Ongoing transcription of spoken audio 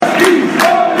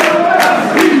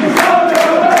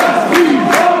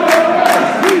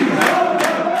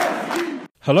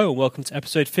Hello and welcome to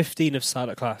episode 15 of Start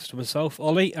at Class. To myself,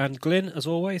 Ollie, and Glyn, as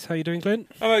always. How are you doing, Glyn?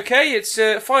 I'm okay. It's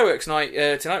fireworks night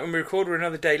tonight when we record. We're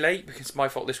another day late because it's my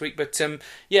fault this week. But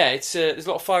there's a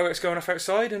lot of fireworks going off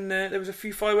outside, and there was a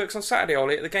few fireworks on Saturday,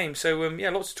 Ollie, at the game. So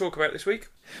lots to talk about this week.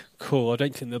 Cool. I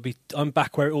don't think there'll be. I'm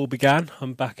back where it all began.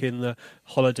 I'm back in the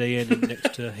Holiday Inn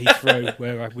next to Heathrow,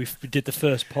 where we did the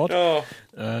first pod. Oh.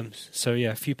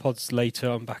 A few pods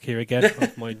later, I'm back here again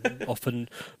off my often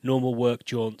normal work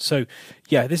jaunt. So,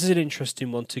 yeah, this is an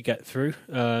interesting one to get through.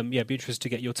 Be interested to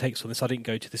get your takes on this. I didn't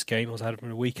go to this game. I was out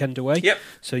on a weekend away. Yep.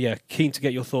 So, yeah, keen to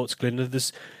get your thoughts, Glyn.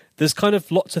 There's kind of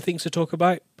lots of things to talk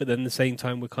about, but then at the same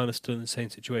time, we're kind of still in the same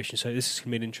situation. So this is going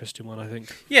to be an interesting one, I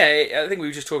think. Yeah, I think we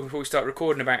were just talking before we started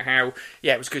recording about how,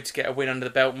 it was good to get a win under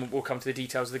the belt, and we'll come to the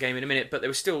details of the game in a minute, but there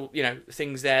were still,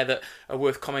 things there that are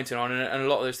worth commenting on, and a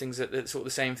lot of those things that sort of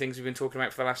the same things we've been talking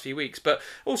about for the last few weeks, but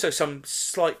also some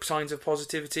slight signs of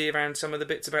positivity around some of the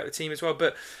bits about the team as well.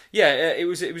 But it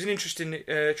was an interesting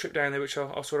trip down there, which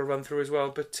I'll sort of run through as well.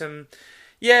 But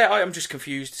I'm just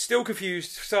confused. Still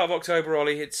confused. Start of October,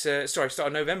 Ollie. It's start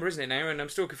of November, isn't it now? And I'm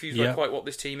still confused by quite what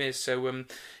this team is. So,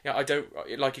 I don't,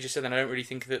 like you just said, then I don't really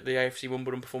think that the AFC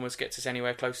Wimbledon performance gets us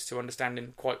anywhere closer to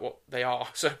understanding quite what they are.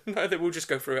 So, we'll just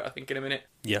go through it, I think, in a minute.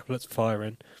 Yeah, let's fire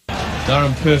in.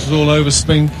 Darren Pearce is all over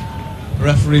Spink. The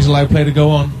referee's allowed play to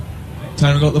go on.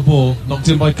 Town got the ball. Knocked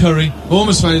in by Curry.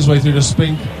 Almost found his way through to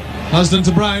Spink. Has done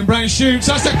to Brown. Brown shoots.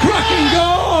 That's a cracking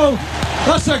goal!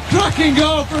 That's a cracking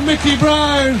goal from Mickey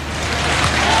Brown.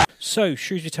 So,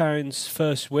 Shrewsbury Town's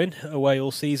first win away all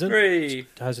season. Hooray.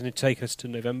 Hasn't it taken us to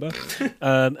November?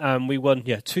 And we won,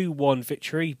 2-1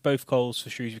 victory. Both goals for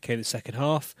Shrewsbury came in the second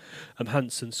half.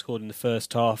 Hansen scored in the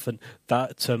first half, and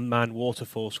that man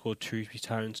Waterfall scored Shrewsbury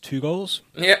Town's 2 goals.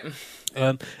 Yep.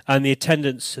 And the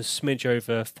attendance is a smidge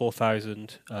over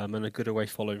 4,000, and a good away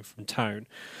following from town.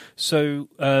 So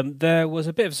there was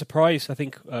a bit of a surprise, I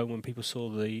think, when people saw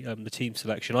the team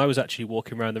selection. I was actually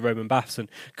walking around the Roman Baths and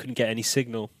couldn't get any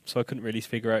signal, so I couldn't really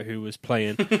figure out who was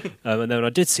playing. And then when I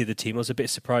did see the team, I was a bit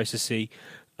surprised to see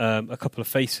a couple of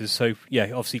faces. So,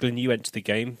 obviously, Glyn, you went to the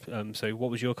game. So what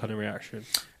was your kind of reaction?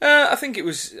 I think it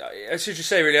was, I should just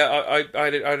say, really, I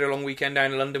had a long weekend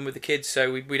down in London with the kids,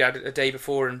 so we'd had a day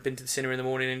before and been to the cinema in the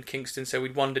morning in Kingston, so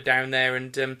we'd wandered down there,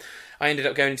 and I ended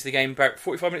up going into the game about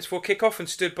 45 minutes before kick-off and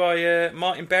stood by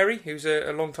Martin Berry, who's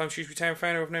a long-time Shrewsbury Town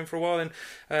fan who I've known for a while,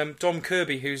 and Dom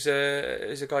Kirby, who's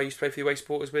a guy I used to play for the Away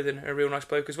Supporters with, and a real nice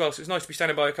bloke as well. So it's nice to be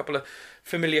standing by a couple of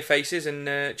familiar faces,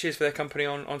 and cheers for their company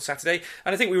on Saturday.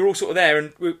 And I think we were all sort of there,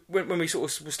 and when we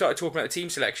sort of started talking about the team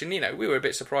selection, we were a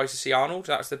bit surprised to see Arnold.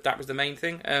 That was the main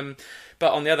thing.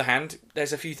 But on the other hand,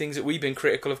 there's a few things that we've been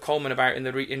critical of Coleman about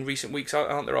in recent weeks,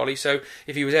 aren't there, Ollie? So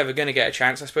if he was ever going to get a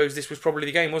chance, I suppose this was probably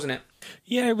the game, wasn't it?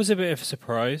 Yeah, it was a bit of a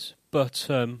surprise, but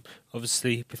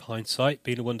obviously, with hindsight,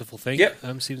 being a wonderful thing,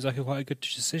 seems like quite a good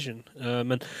decision.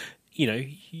 And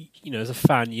as a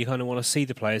fan, you kind of want to see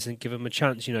the players and give them a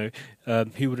chance.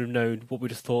 Who would have known what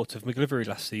we'd have thought of McGlivery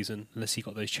last season unless he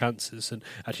got those chances, and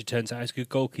actually turns out he's a good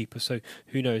goalkeeper. So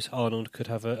who knows? Arnold could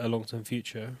have a long-term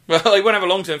future. Well, he won't have a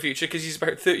long-term future because he's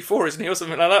about 34, isn't he, or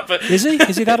something like that? But is he?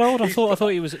 Is he that old? I thought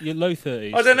he was your low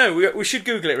 30s. I don't know. We should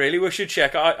Google it. Really, we should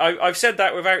check. I've said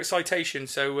that without citation,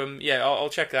 so I'll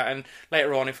check that, and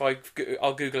later on, if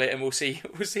I'll Google it and we'll see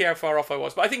how far off I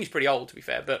was. But I think he's pretty old, to be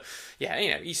fair. But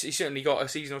he's certainly got a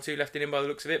season or two left in him by the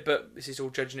looks of it, but this is all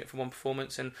judging it from one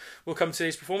performance, and we'll come to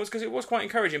his performance because it was quite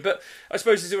encouraging. But I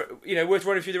suppose it's worth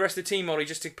running through the rest of the team, Ollie,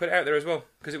 just to put it out there as well,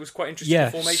 because it was quite interesting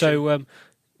formation.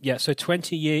 So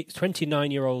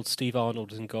 29-year-old Steve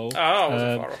Arnold is in goal. Oh, I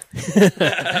wasn't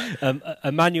far off.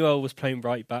 Emmanuel was playing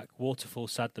right back. Waterfall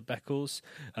sat the Beckles.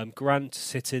 Grant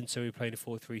sitting, so we were playing a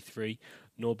 4-3-3.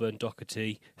 Norburn,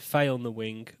 Doherty, Fay on the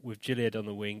wing, with Gilead on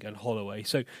the wing, and Holloway.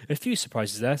 So a few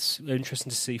surprises there. It's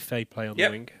interesting to see Fay play on the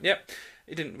wing. Yep.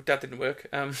 That didn't work,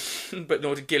 but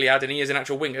nor did Gilead, and he is an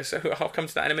actual winger, so I'll come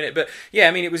to that in a minute. But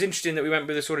it was interesting that we went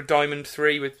with a sort of diamond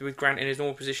 3 with Grant in his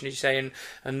normal position, as you say, and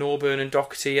Norburn and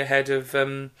Doherty ahead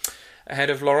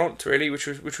of Laurent, really, which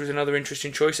was another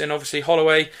interesting choice. And obviously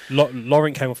Holloway,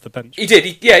 Laurent came off the bench. He did.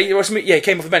 He came off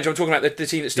the bench. I'm talking about the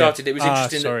team that started. It was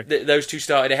interesting that those two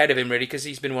started ahead of him, really, because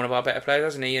he's been one of our better players,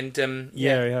 hasn't he? And he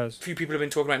has. A few people have been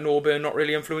talking about Norburn not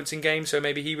really influencing games, so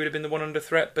maybe he would have been the one under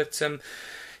threat. But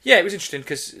it was interesting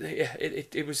because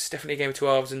it was definitely a game of two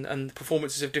halves, and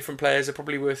performances of different players are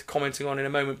probably worth commenting on in a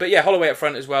moment. But Holloway up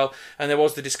front as well, and there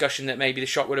was the discussion that maybe the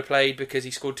shot would have played because he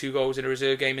scored 2 goals in a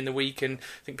reserve game in the week, and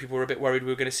I think people were a bit worried we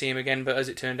were going to see him again. But as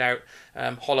it turned out,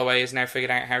 Holloway has now figured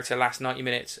out how to last 90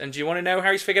 minutes. And do you want to know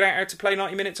how he's figured out how to play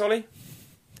 90 minutes, Ollie?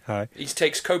 Okay. He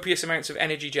takes copious amounts of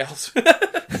energy gels.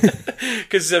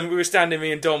 Because we were standing,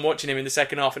 me and Dom, watching him in the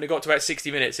second half, and it got to about 60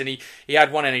 minutes, and he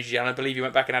had one energy gel, and I believe he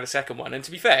went back and had a second one. And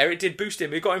to be fair, it did boost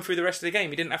him. It got him through the rest of the game.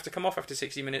 He didn't have to come off after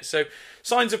 60 minutes. So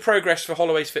signs of progress for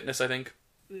Holloway's fitness, I think.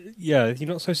 Yeah, you're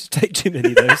not supposed to take too many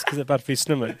of those because they're bad for your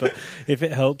stomach, but if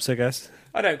it helps, I guess.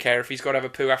 I don't care if he's got to have a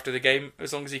poo after the game,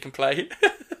 as long as he can play.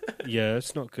 Yeah,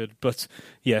 it's not good. But,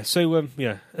 yeah, so, on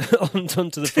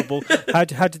to the football. How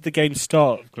did the game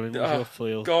start, Glenn? What was your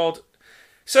feel? God.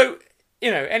 So,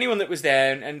 anyone that was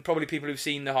there, and probably people who've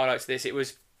seen the highlights of this, it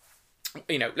was,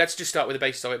 let's just start with the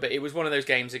basis of it, but it was one of those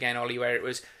games, again, Ollie, where it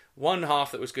was one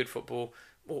half that was good football,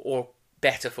 or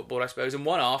better football, I suppose, and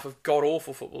one half of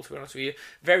god-awful football, to be honest with you.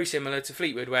 Very similar to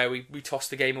Fleetwood, where we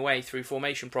tossed the game away through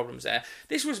formation problems there.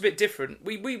 This was a bit different.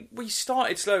 We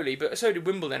started slowly, but so did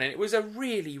Wimbledon, and it was a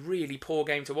really, really poor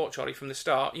game to watch, Ollie, from the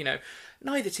start.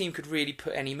 Neither team could really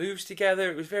put any moves together.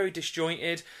 It was very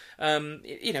disjointed.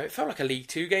 It felt like a League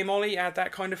Two game, Ollie. It had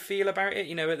that kind of feel about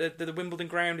it. The Wimbledon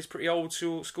ground is pretty old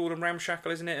school and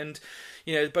ramshackle, isn't it?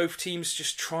 And, both teams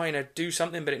just trying to do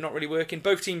something, but it not really working.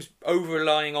 Both teams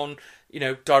over-relying on,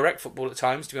 direct football at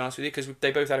times, to be honest with you, because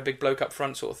they both had a big bloke up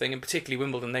front sort of thing, and particularly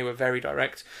Wimbledon, they were very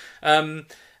direct.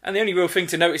 And the only real thing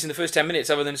to notice in the first 10 minutes,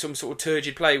 other than some sort of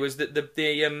turgid play, was that the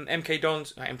MK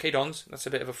Dons, that's a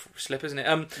bit of a slip, isn't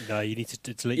it? No, you need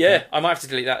to delete that. Yeah, I might have to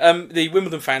delete that. The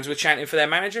Wimbledon fans were chanting for their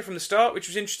manager from the start, which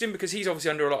was interesting because he's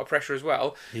obviously under a lot of pressure as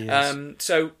well.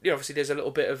 So obviously there's a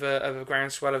little bit of a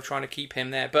groundswell of trying to keep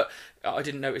him there. But I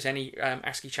didn't notice any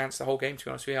ASCII chants the whole game, to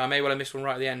be honest with you. I may well have missed one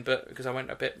right at the end, but because I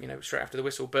went a bit, straight after the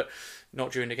whistle, but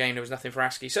not during the game. There was nothing for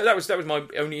ASCII. So that was my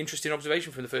only interesting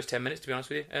observation from the first 10 minutes, to be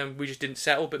honest with you. We just didn't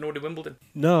settle, but nor did Wimbledon.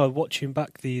 No, watching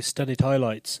back the studied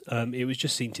highlights, it was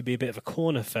just seemed to be a bit of a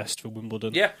corner fest for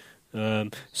Wimbledon. Yeah.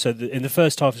 So in the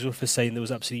first half, as Wolf was saying, there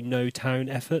was absolutely no Town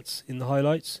efforts in the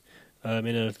highlights.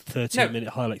 In a 13-minute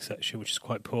highlight section, which is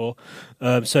quite poor.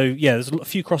 There's a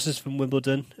few crosses from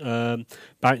Wimbledon,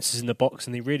 bounces in the box,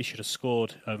 and they really should have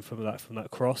scored from that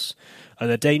cross.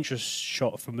 And a dangerous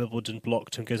shot from Wimbledon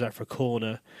blocked and goes out for a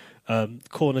corner.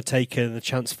 Corner taken, the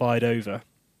chance fired over.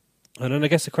 And then I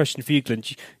guess the question for you, Glenn,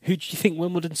 who do you think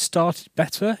Wimbledon started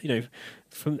better?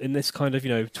 From in this kind of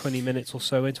 20 minutes or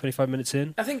so in, 25 minutes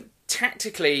in. I think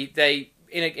tactically they.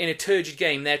 In a turgid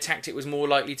game, their tactic was more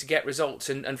likely to get results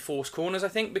and force corners, I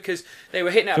think, because they were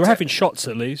hitting up. They were having shots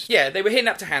at least. Yeah, they were hitting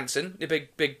up to Hansen, the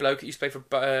big bloke that used to play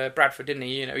for Bradford, didn't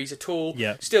he? He's a tall,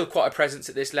 still quite a presence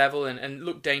at this level and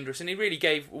looked dangerous. And he really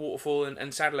gave Waterfall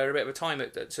and Sadler a bit of a time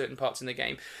at certain parts in the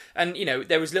game. And,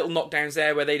 there was little knockdowns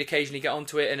there where they'd occasionally get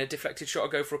onto it and a deflected shot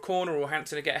would go for a corner, or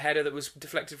Hansen would get a header that was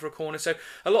deflected for a corner. So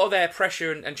a lot of their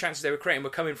pressure and chances they were creating were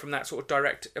coming from that sort of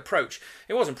direct approach.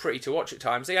 It wasn't pretty to watch at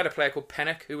times. They had a player called Pennock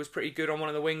who was pretty good on one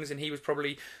of the wings, and he was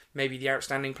probably maybe the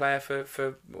outstanding player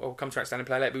for we'll come to outstanding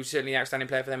player later, but he was certainly the outstanding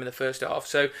player for them in the first half.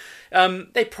 So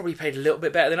they probably played a little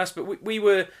bit better than us, but we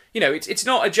were, it's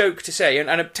not a joke to say,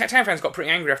 and Town fans got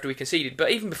pretty angry after we conceded, but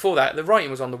even before that, the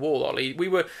writing was on the wall, Ollie. We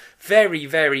were very,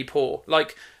 very poor.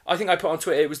 Like, I think I put on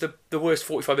Twitter, it was the worst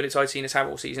 45 minutes I'd seen us have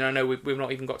all season. I know we've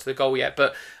not even got to the goal yet,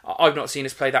 but I've not seen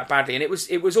us play that badly, and it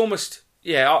was almost,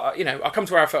 I come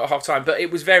to where I felt at half time, but it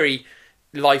was very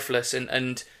lifeless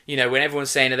and when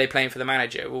everyone's saying, are they playing for the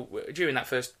manager? Well, during that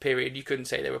first period, you couldn't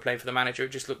say they were playing for the manager.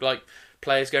 It just looked like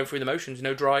players going through the motions.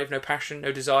 No drive, no passion,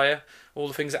 no desire. All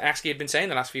the things that ASCII had been saying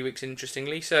the last few weeks,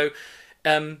 interestingly. So,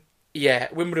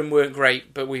 Wimbledon weren't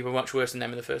great, but we were much worse than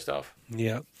them in the first half.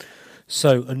 Yeah.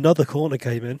 So, another corner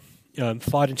came in.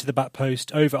 Fired into the back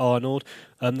post over Arnold.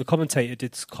 The commentator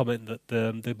did comment that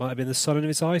there might have been the sun in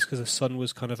his eyes because the sun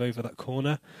was kind of over that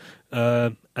corner.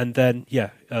 And then,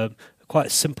 quite a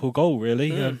simple goal,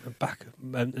 really. Back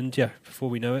before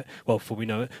we know it,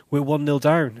 we're 1-0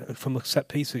 down from a set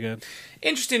piece again.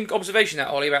 Interesting observation that,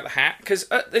 Ollie, about the hat, because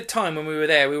at the time when we were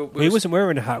there, he wasn't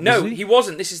wearing a hat. No, was he? He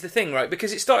wasn't. This is the thing, right?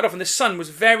 Because it started off and the sun was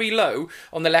very low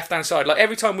on the left-hand side. Like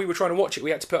every time we were trying to watch it,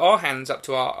 we had to put our hands up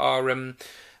to our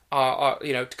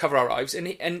to cover our eyes, and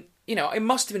it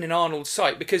must have been in Arnold's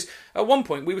sight, because at one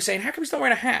point we were saying, how come he's not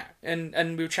wearing a hat?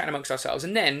 And we were chatting amongst ourselves.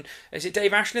 And then, is it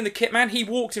Dave Ashland, the kit man? He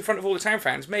walked in front of all the Town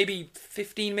fans, maybe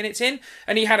 15 minutes in,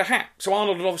 and he had a hat. So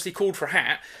Arnold had obviously called for a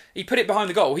hat. He put it behind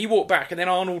the goal. He walked back, and then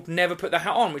Arnold never put the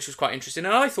hat on, which was quite interesting.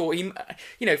 And I thought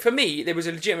for me, there was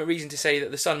a legitimate reason to say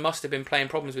that the sun must have been playing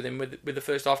problems with him with the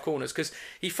first half corners, because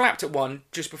he flapped at one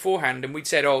just beforehand, and we'd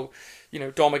said,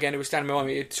 Dom again, who was standing behind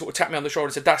me, he sort of tapped me on the shoulder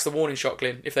and said, "That's the warning shot,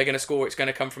 Glyn. If they're going to score, it's going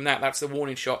to come from that. That's the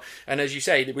warning shot." And as you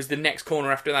say, it was the next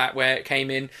corner after that where it came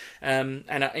in, and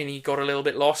he got a little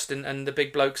bit lost, and the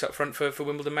big blokes up front for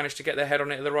Wimbledon managed to get their head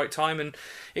on it at the right time, and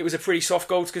it was a pretty soft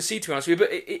goal to concede, to be honest with you.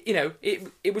 But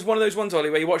it was one of those ones, Ollie,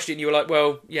 where you watched it and you were like,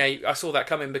 well, yeah, I saw that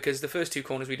coming, because the first two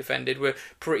corners we defended were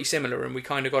pretty similar, and we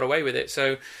kind of got away with it.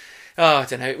 So, I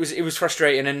don't know. It was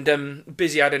frustrating, and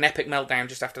Busy had an epic meltdown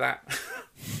just after that.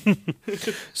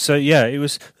 So yeah, there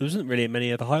wasn't really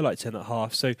many other highlights in that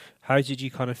half. So how did you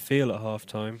kind of feel at half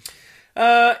time?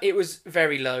 It was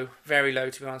very low,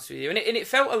 to be honest with you, and it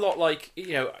felt a lot like,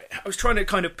 I was trying to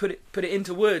kind of put it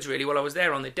into words really while I was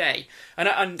there on the day,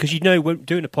 and because when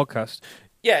doing a podcast,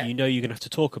 yeah, you're going to have to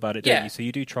talk about it, don't you? So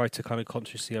you do try to kind of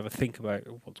consciously have a think about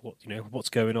what's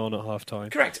going on at half time.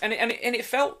 Correct, and it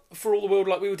felt for all the world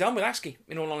like we were done with Askey.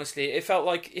 In all honesty, it felt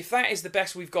like if that is the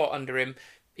best we've got under him,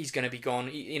 he's going to be gone,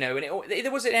 and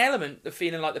there was an element of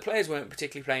feeling like the players weren't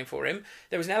particularly playing for him.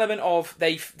 There was an element of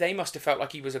they must have felt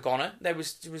like he was a goner. There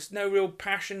was no real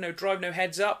passion, no drive, no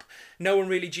heads up, no one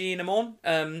really geeing him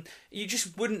on. You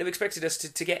just wouldn't have expected us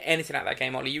to get anything out of that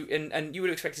game, Ollie. And you would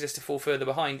have expected us to fall further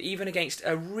behind, even against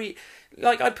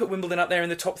I'd put Wimbledon up there in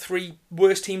the top 3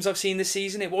 worst teams I've seen this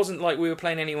season. It wasn't like we were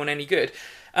playing anyone any good.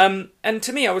 And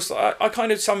to me, I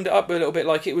kind of summed it up a little bit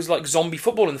like it was like zombie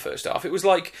football in the first half. It was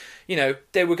like,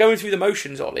 they were going through the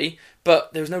motions, Ollie,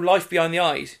 but there was no life behind the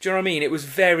eyes. Do you know what I mean? It was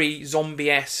very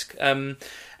zombie-esque.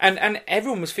 And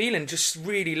everyone was feeling just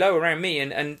really low around me.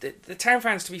 And the Town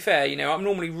fans, to be fair, I'm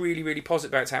normally really, really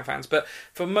positive about Town fans, but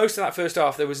for most of that first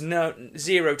half, there was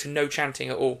zero to no chanting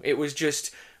at all. It was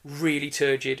just really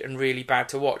turgid and really bad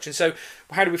to watch. And so,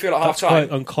 how do we feel at half time? That's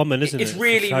quite uncommon, isn't it? It's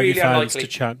really, really unlikely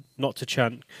not to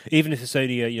chant, even if it's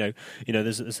only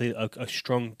there's a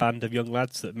strong band of young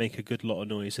lads that make a good lot of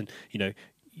noise, and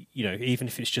even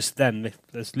if it's just them,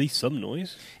 there's at least some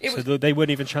noise. They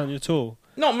weren't even chanting at all.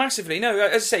 Not massively, no.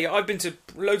 As I say, I've been to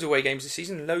loads of away games this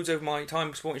season, loads of my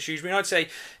time supporting Shrewsbury, and I'd say,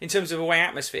 in terms of away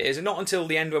atmospheres, and not until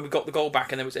the end when we got the goal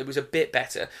back and it was a bit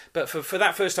better, but for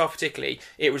that first half particularly,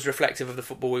 it was reflective of the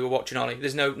football we were watching, Ollie.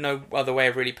 There's no other way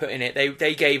of really putting it.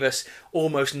 They gave us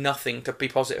almost nothing to be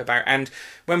positive about, and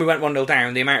when we went 1-0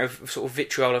 down, the amount of sort of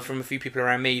vitriol from a few people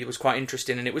around me was quite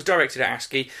interesting, and it was directed at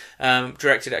Askey,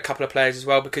 directed at a couple of players as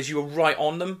well, because you were right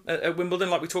on them at Wimbledon,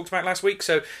 like we talked about last week.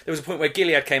 So there was a point where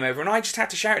Gilead came over, and I just had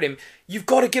to shout at him, "You've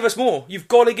got to give us more. You've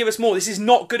got to give us more. This is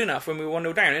not good enough." When we were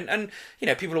 1-0 down, and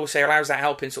people always say, "Well, how's that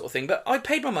helping?" sort of thing. But I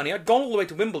paid my money. I'd gone all the way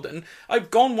to Wimbledon.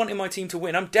 I'd gone wanting my team to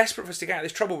win. I'm desperate for us to get out of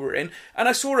this trouble we're in. And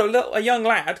I saw a young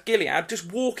lad, Gilead,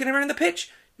 just walking around the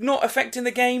pitch, not affecting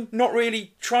the game, not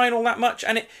really trying all that much,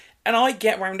 and I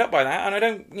get wound up by that, and I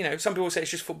don't, some people say it's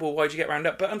just football, why'd you get wound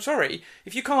up? But I'm sorry,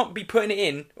 if you can't be putting it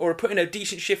in, or putting a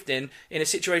decent shift in a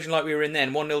situation like we were in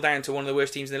then, 1-0 down to one of the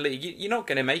worst teams in the league, you're not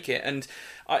going to make it. And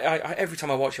I every time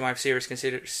I watch him, I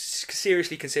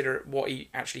seriously consider what he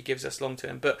actually gives us long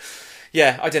term. But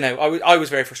yeah, I don't know, I was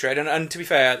very frustrated, and to be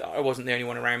fair, I wasn't the only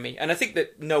one around me. And I think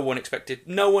that no one expected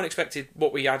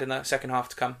what we had in the second half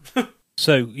to come.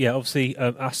 So, yeah, obviously,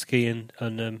 Askey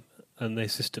and the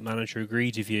assistant manager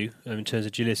agreed with you in terms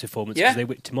of Gillia's performance, because they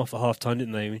whipped him off at half time,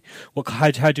 didn't they? I mean, how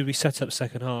did we set up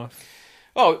second half?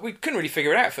 Oh, we couldn't really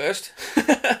figure it out first.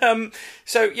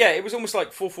 So yeah, it was almost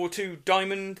like 4-4-2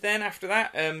 diamond then after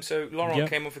that. So Laurent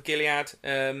came on for Gilead,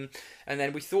 and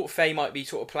then we thought Faye might be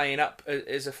sort of playing up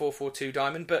as a 4-4-2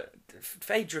 diamond, but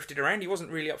Faye drifted around. He wasn't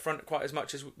really up front quite as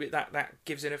much as that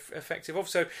gives an effective of.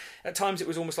 So at times it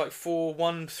was almost like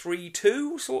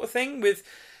 4-1-3-2 sort of thing, with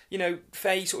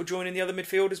Faye sort of joining the other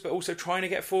midfielders, but also trying to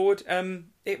get forward.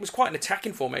 It was quite an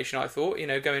attacking formation, I thought.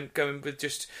 Going with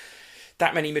just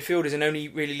that many midfielders and only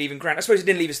really leaving Grant. I suppose it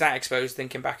didn't leave us that exposed,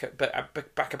 thinking back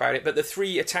about it. But the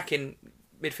 3 attacking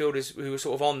midfielders who were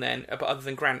sort of on then, but other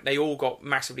than Grant, they all got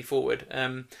massively forward.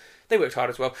 They worked hard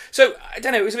as well. So, I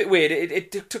don't know, it was a bit weird.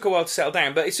 It took a while to settle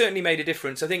down, but it certainly made a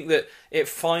difference. I think that it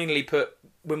finally put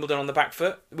Wimbledon on the back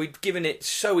foot. We'd given it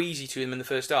so easy to them in the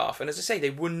first half, and as I say, they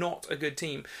were not a good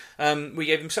team. We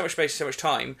gave them so much space, so much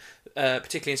time,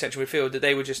 particularly in central midfield, that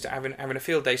they were just having a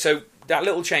field day. So that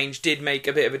little change did make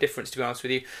a bit of a difference, to be honest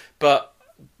with you. But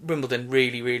Wimbledon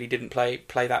really, really didn't play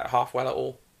that half well at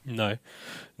all. No.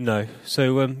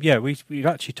 So we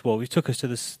took us to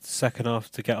the second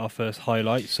half to get our first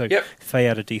highlight. So Faye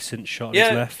had a decent shot on his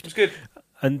left. It was good.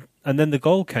 And then the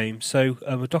goal came. So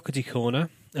a Doherty corner.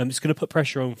 It's going to put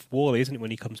pressure on Worley, isn't it,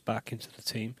 when he comes back into the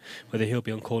team, whether he'll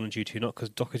be on corner duty or not, because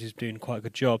Doherty's doing quite a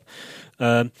good job.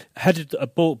 Headed a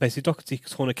ball, basically,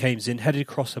 Doherty's corner came in, headed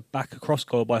across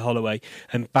goal by Holloway,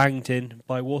 and banged in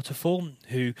by Waterfall,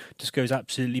 who just goes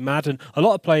absolutely mad. And a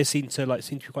lot of players seem to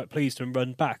be quite pleased and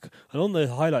run back. And on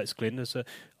the highlights, Glyn,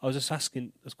 I was just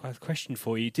asking a question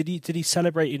for you. Did he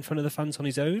celebrate in front of the fans on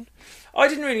his own? I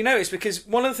didn't really notice, because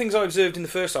one of the things I observed in the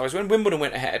first half was when Wimbledon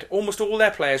went ahead, almost all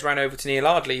their players ran over to Neil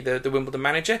Ardley, the Wimbledon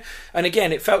manager. And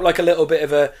again, it felt like a little bit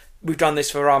of a, we've done this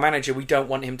for our manager, we don't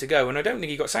want him to go. And I don't think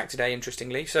he got sacked today,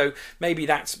 interestingly. So maybe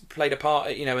that's played a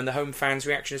part, and the home fans'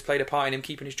 reaction has played a part in him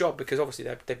keeping his job, because obviously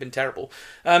they've been terrible.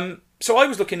 So I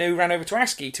was looking who ran over to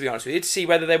Askey, to be honest with you, to see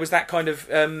whether there was that kind of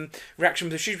reaction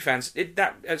from the Shrewsbury fans.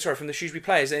 From the Shrewsbury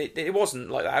players. It wasn't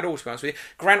like that at all, to be honest with you.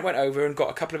 Grant went over and got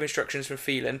a couple of instructions from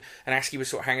Phelan, and Askey was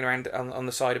sort of hanging around on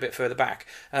the side a bit further back.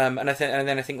 And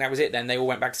then I think that was it. Then they all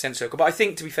went back to centre circle. But I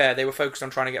think, to be fair, they were focused on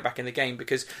trying to get back in the game,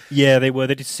 because they were.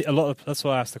 They did see a lot of. That's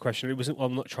why I asked the question. It wasn't.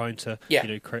 I'm not trying to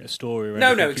create a story. Or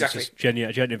anything. No, exactly. It was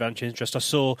just genuine interest. I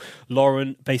saw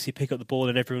Lauren basically pick up the ball,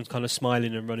 and everyone's kind of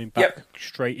smiling and running back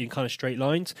straight in kind of straight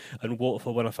lines. And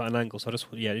Waterfall went off at an angle, so I just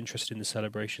interested in the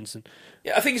celebrations. And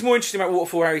I think it's more interesting about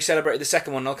Waterfall how he celebrated the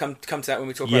second one. I'll come to that when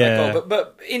we talk about that goal.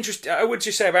 But I would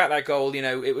just say about that goal,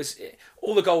 it was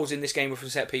all the goals in this game were from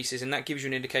set pieces, and that gives you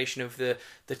an indication of the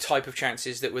type of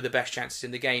chances that were the best chances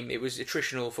in the game. It was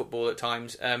attritional football at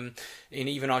times, and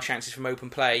even our chances from open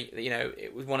play.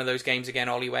 It was one of those games again,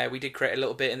 Ollie, where we did create a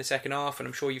little bit in the second half, and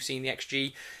I'm sure you've seen the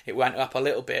XG. It went up a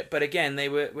little bit, but again, they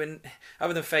were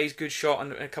other than Faye's good shot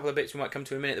and a couple of bits we might come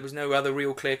to in a minute, there was no other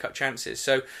real clear-cut chances.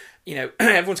 So,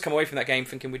 everyone's come away from that game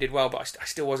thinking we did well, but I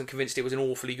still wasn't convinced it was an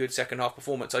awfully good second-half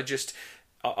performance.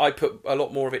 I put a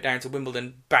lot more of it down to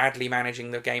Wimbledon badly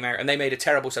managing the game out, and they made a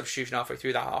terrible substitution halfway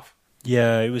through that half.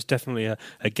 Yeah, it was definitely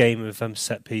a game of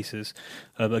set pieces.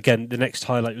 Again, the next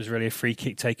highlight was really a free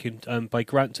kick taken by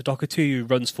Grant to Doherty, who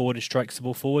runs forward and strikes the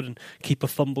ball forward, and keeper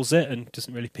fumbles it and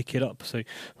doesn't really pick it up. So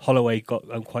Holloway got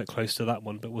quite close to that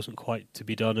one, but wasn't quite to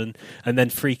be done. And then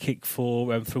free kick for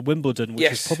Wimbledon,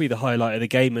 which is probably the highlight of the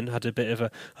game, and had a bit of a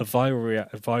viral.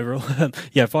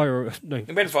 No,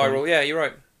 it went viral. Yeah, you're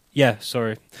right. Yeah,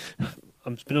 sorry.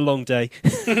 It's been a long day.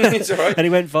 It's all right. And it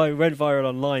went viral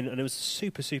online, and it was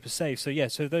super, super safe.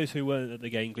 So those who weren't at the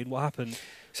game, Glyn, what happened?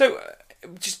 So,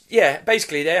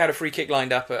 basically they had a free kick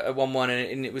lined up at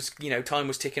 1-1, and it was, time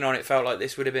was ticking on. It felt like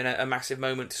this would have been a massive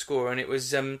moment to score, and it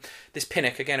was this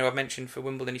Pinnock, again, who I've mentioned for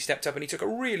Wimbledon. He stepped up and he took a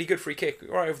really good free kick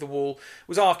right over the wall,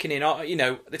 was arcing in.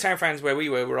 The town fans where we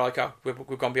were like, oh,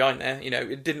 we've gone behind there.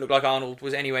 It didn't look like Arnold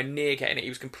was anywhere near getting it. He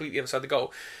was completely outside the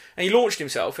goal. And he launched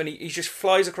himself, and he just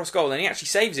flies across goal, and he actually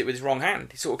saves it with his wrong hand.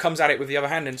 He sort of comes at it with the other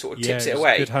hand and sort of tips it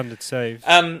away. Good-handed save.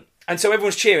 And so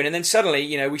everyone's cheering, and then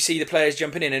suddenly, we see the players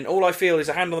jumping in, and all I feel is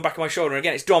a hand on the back of my shoulder, and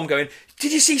again, it's Dom going,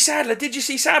 "Did you see Sadler? Did you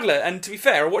see Sadler?" And to be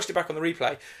fair, I watched it back on the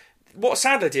replay. What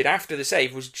Sadler did after the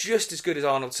save was just as good as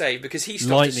Arnold's save, because he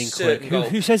stopped lightning a certain quick. goal.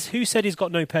 Who said he's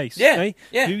got no pace? Yeah.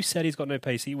 Who said he's got no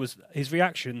pace? His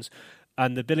reactions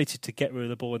and the ability to get rid of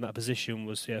the ball in that position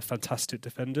was fantastic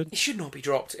defending. He should not be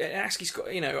dropped. Askey's got,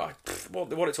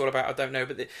 what it's all about, I don't know,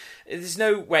 but there's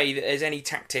no way that there's any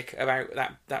tactic about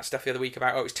that stuff the other week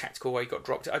about, it's tactical why he got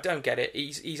dropped. I don't get it.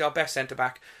 He's our best centre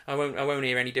back. I won't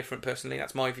hear any different personally.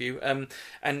 That's my view. And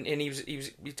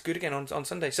he's good again on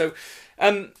Sunday. So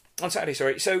on Saturday,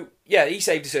 sorry. So yeah, he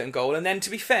saved a certain goal, and then to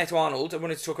be fair to Arnold, I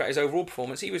wanted to talk about his overall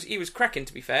performance. He was cracking.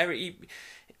 To be fair,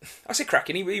 I say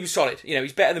cracking. He was solid.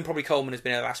 He's better than probably Coleman has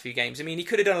been in the last few games. I mean, he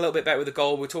could have done a little bit better with the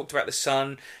goal. We talked about the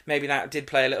sun. Maybe that did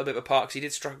play a little bit of a part, because he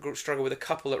did struggle with a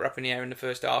couple that were up in the air in the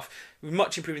first half.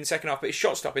 Much improved in the second half, but his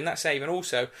shot stopping, that save, and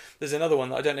also there's another one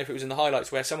that I don't know if it was in the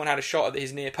highlights, where someone had a shot at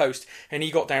his near post and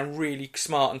he got down really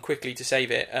smart and quickly to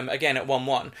save it. Again at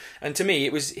 1-1, and to me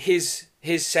it was his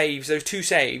saves, those two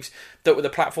saves, that were the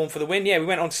platform for the win. Yeah, we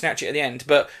went on to snatch it at the end,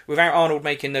 but without Arnold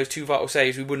making those two vital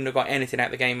saves, we wouldn't have got anything out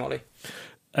of the game, Ollie.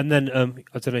 And then,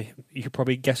 I don't know, you could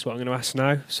probably guess what I'm going to ask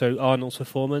now. So Arnold's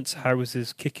performance, how was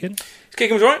his kicking? His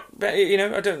kicking was alright, but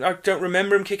I don't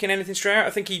remember him kicking anything straight out. I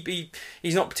think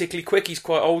he's not particularly quick. He's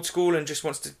quite old school and just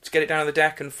wants to get it down the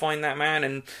deck and find that man.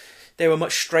 And they were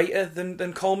much straighter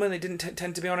than Coleman. They didn't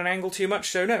tend to be on an angle too much.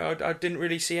 So no, I didn't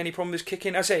really see any problem with his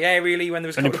kicking. I say aerially when there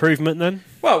was an improvement then.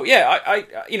 Well, yeah, I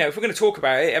if we're going to talk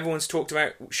about it, everyone's talked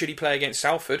about should he play against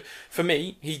Salford. For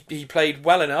me, he played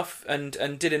well enough and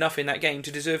did enough in that game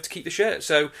to deserve to keep the shirt.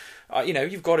 So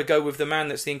you've got to go with the man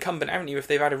that's the incumbent, haven't you? If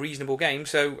they've had a reasonable game.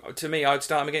 So to me, I'd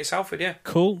start him against Salford. Yeah,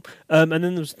 cool. And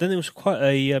then there was quite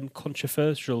a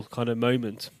controversial kind of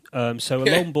moment So a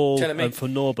long ball for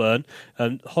Norburn,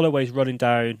 and Holloway's running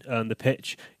down the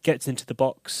pitch, gets into the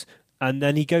box, and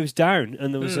then he goes down,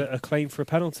 and there was a claim for a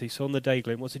penalty. So on the day,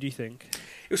 Glenn, what did you think?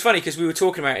 It was funny because we were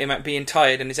talking about him being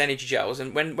tired and his energy gels,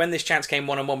 and when this chance came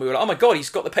 1-on-1, we were like, "Oh my god, he's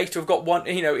got the pace to have got one,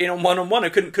 in on 1-on-1." I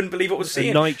couldn't believe what was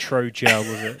seeing. A nitro gel,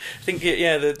 was it? I think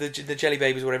the jelly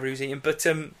babies or whatever he was eating, but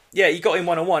he got in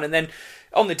 1-on-1, and then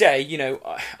on the day,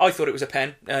 I thought it was a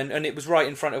pen, and it was right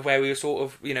in front of where we were sort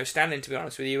of, standing, to be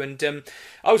honest with you. And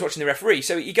I was watching the referee,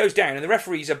 so he goes down, and the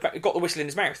referee's got the whistle in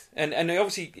his mouth, and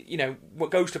obviously,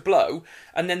 what goes to blow,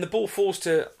 and then the ball falls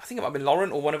to, I think it might have been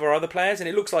Laurent or one of our other players, and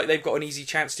it looks like they've got an easy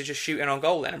chance to just shoot in on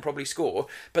goal then and probably score,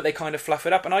 but they kind of fluff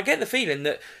it up. And I get the feeling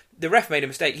that the ref made a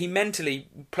mistake. He mentally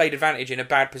played advantage in a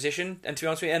bad position, and to be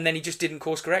honest with you, and then he just didn't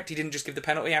course correct. He didn't just give the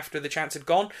penalty after the chance had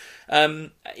gone.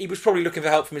 He was probably looking for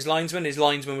help from his linesman. His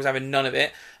linesman was having none of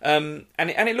it. And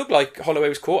it looked like Holloway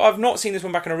was caught. I've not seen this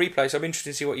one back on a replay, so I'm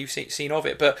interested to see what you've seen of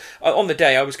it. But on the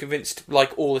day, I was convinced,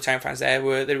 like all the Town fans there,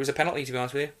 that it was a penalty, to be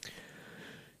honest with you.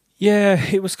 Yeah,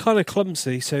 it was kind of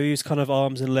clumsy. So he was kind of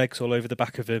arms and legs all over the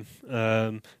back of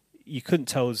him. You couldn't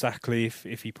tell exactly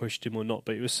if he pushed him or not,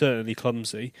 but it was certainly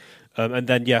clumsy. And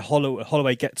then,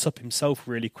 Holloway gets up himself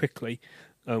really quickly,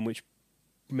 which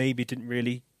maybe didn't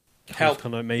really help.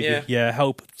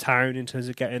 Help Town in terms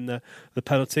of getting the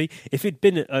penalty. If it'd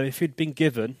been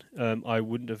given, I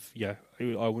wouldn't have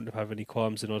had any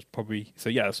qualms, and I'd probably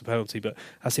say it's a penalty. But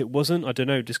as it wasn't, I don't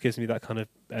know. It just gives me that kind of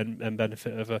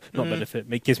benefit of benefit.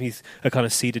 It gives me a kind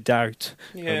of seed of doubt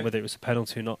whether it was a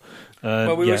penalty or not.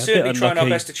 Well, we were certainly trying our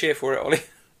best to cheer for it, Ollie.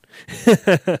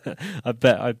 I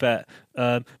bet.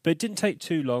 But it didn't take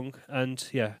too long, and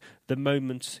the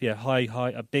moment,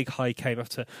 a big high came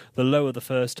after the low of the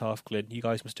first half. Glyn, you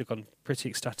guys must have gone pretty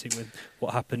ecstatic with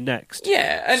what happened next.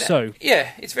 It's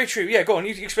very true. Yeah, go on,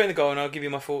 you explain the goal, and I'll give you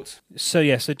my thoughts. So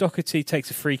Doherty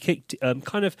takes a free kick,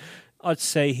 I'd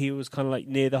say he was kind of like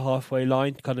near the halfway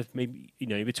line, kind of maybe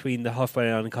between the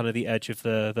halfway line and kind of the edge of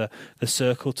the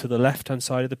circle to the left hand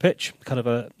side of the pitch, kind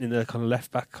of in a kind of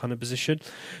left back kind of position.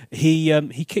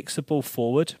 He kicks the ball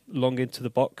forward, long into the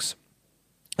box.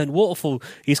 And Waterfall,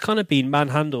 he's kind of been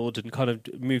manhandled and kind of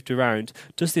moved around,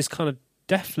 does this kind of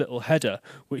deft little header,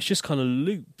 which just kind of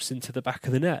loops into the back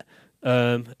of the net.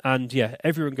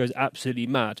 Everyone goes absolutely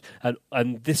mad.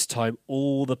 And this time,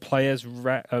 all the players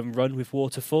run with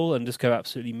Waterfall and just go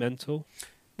absolutely mental.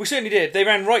 We certainly did. They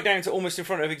ran right down to almost in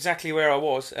front of exactly where I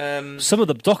was. Some of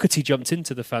them, Doherty jumped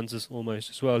into the fans almost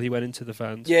as well. He went into the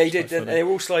fans. Yeah, he did. They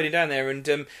were all sliding down there, and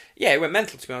it went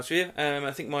mental, to be honest with you.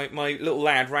 I think my little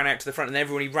lad ran out to the front, and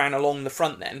everybody ran along the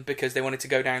front then because they wanted to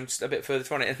go down a bit further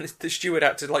from it. And the steward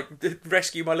had to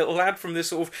rescue my little lad from the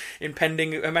sort of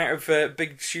impending amount of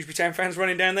big Shrewsbury Town fans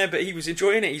running down there. But he was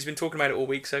enjoying it. He's been talking about it all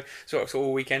week, so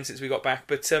all weekend since we got back.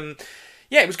 But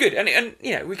it was good, and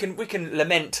we can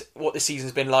lament what the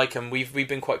season's been like, and we've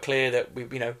been quite clear that we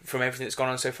from everything that's gone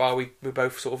on so far, we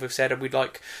both sort of have said we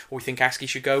think Askey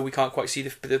should go. We can't quite see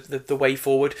the way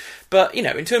forward, but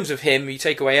in terms of him, you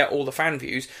take away all the fan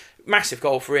views. Massive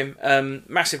goal for him,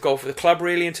 massive goal for the club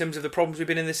really in terms of the problems we've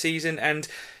been in this season, and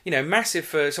massive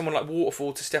for someone like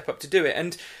Waterfall to step up to do it.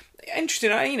 And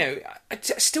interesting, I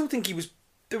still think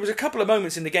there was a couple of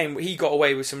moments in the game where he got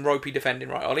away with some ropey defending,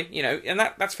 right, Ollie? And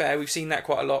that's fair. We've seen that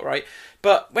quite a lot, right?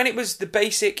 But when it was the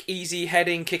basic, easy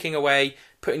heading, kicking away,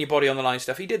 putting your body on the line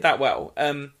stuff, he did that well.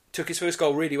 Took his first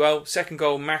goal really well. Second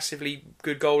goal, massively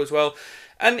good goal as well.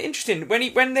 And interesting,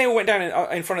 when they all went down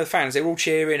in front of the fans, they were all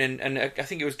cheering, and I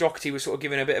think it was Doherty was sort of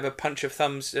giving a bit of a punch of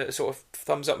thumbs, sort of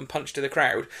thumbs up and punch to the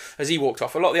crowd as he walked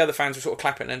off. A lot of the other fans were sort of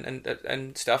clapping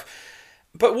and stuff.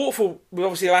 But Waterfall was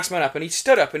obviously the last man up, and he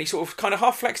stood up and he sort of kind of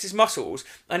half flexed his muscles,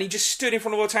 and he just stood in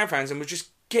front of all the Town fans and was just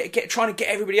trying to get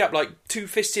everybody up, like 2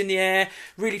 fists in the air,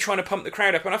 really trying to pump the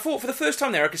crowd up. And I thought for the first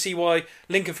time there, I could see why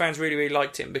Lincoln fans really, really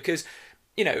liked him, because,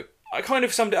 I kind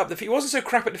of summed it up that he wasn't so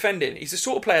crap at defending. He's the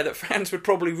sort of player that fans would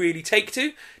probably really take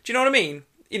to. Do you know what I mean?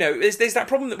 There's that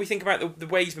problem that we think about the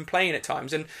way he's been playing at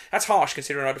times, and that's harsh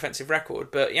considering our defensive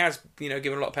record, but he has,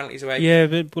 given a lot of penalties away. Yeah,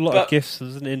 a lot of gifts,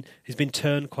 hasn't he? He's been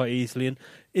turned quite easily. And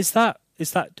is that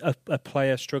a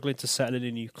player struggling to settle in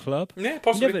a new club? Yeah,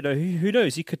 possibly. You never know. Who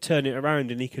knows? He could turn it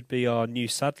around, and he could be our new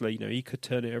Sadler. He could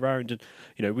turn it around, and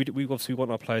we obviously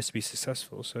want our players to be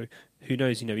successful. So who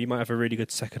knows? He might have a really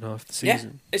good second half of the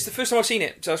season. Yeah, it's the first time I've seen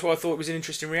it, so that's why I thought it was an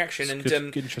interesting reaction. It's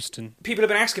and good, interesting. People have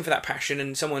been asking for that passion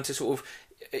and someone to sort of,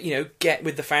 get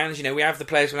with the fans. We have the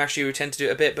players from last year who tend to do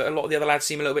it a bit, but a lot of the other lads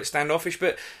seem a little bit standoffish.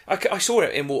 But I saw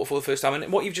it in Waterfall the first time,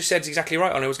 and what you've just said is exactly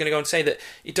right on. I was going to go and say that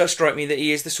it does strike me that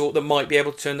he is the sort that might be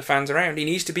able to turn the fans around. He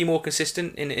needs to be more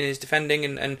consistent in his defending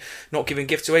and not giving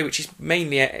gifts away, which he's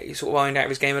mainly sort of ironed out of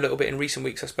his game a little bit in recent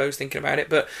weeks, I suppose, thinking about it.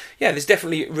 But yeah, there's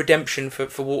definitely redemption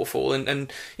for Waterfall,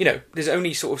 and there's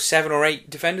only sort of 7 or 8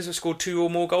 defenders who have scored 2 or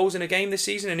more goals in a game this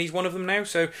season, and he's one of them now.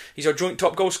 So he's our joint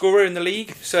top goal scorer in the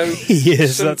league. So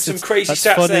yes, some crazy that's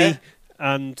stats funny there.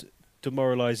 And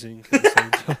demoralising at the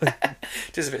same time.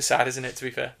 It is a bit sad, isn't it, to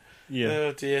be fair? Yeah.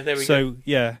 Oh dear, there we go. So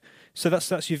yeah, so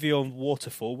that's your view on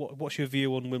Waterfall. What's your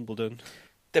view on Wimbledon?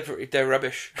 They're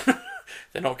rubbish.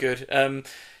 They're not good.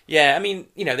 Yeah, I mean,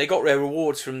 they got their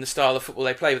rewards from the style of football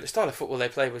they play, but the style of football they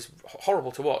play was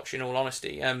horrible to watch, in all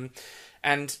honesty. And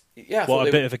yeah, I thought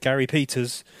a bit of a Gary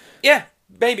Peters. Yeah.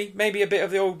 Maybe a bit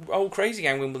of the old crazy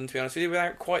gang Wimbledon, to be honest with you,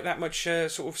 without quite that much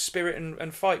sort of spirit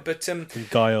and fight. But and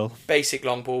guile. Basic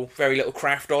long ball, very little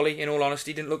craft, Ollie, in all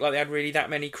honesty. Didn't look like they had really that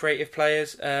many creative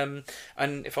players. And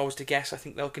if I was to guess, I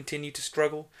think they'll continue to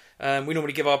struggle. We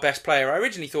normally give our best player. I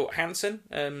originally thought Hansen,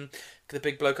 the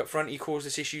big bloke up front, he caused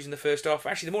us issues in the first half.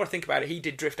 Actually, the more I think about it, he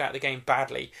did drift out of the game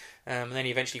badly. And then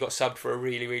he eventually got subbed for a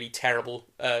really, really terrible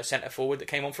centre-forward that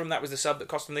came on from him. That was the sub that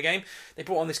cost them the game. They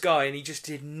brought on this guy and he just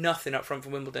did nothing up front for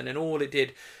Wimbledon, and all it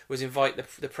did was invite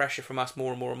the pressure from us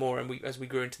more and more and more as we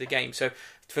grew into the game. So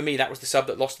for me, that was the sub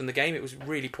that lost them the game. It was a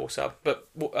really poor sub, but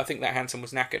I think that Hansen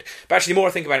was knackered. But actually, the more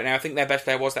I think about it now, I think their best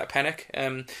player was that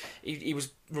Pennock. He was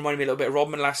reminding me a little bit of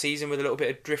Rodman last season, with a little bit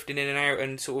of drifting in and out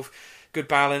and sort of good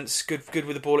balance, good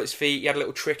with the ball at his feet. He had a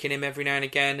little trick in him every now and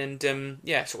again, and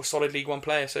sort of solid League One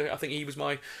player. So I think he was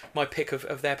my pick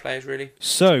of their players, really.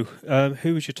 So,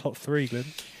 who was your top 3, Glenn?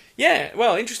 Yeah,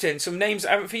 well, interesting. Some names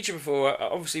that haven't featured before.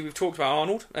 Obviously, we've talked about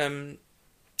Arnold.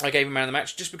 I gave him man of the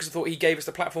match just because I thought he gave us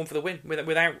the platform for the win.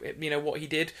 Without what he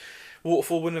did,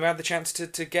 Waterfall wouldn't have had the chance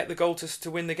to get the goal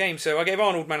to win the game. So I gave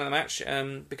Arnold man of the match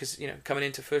because coming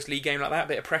into first league game like that, a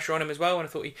bit of pressure on him as well, and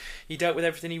I thought he dealt with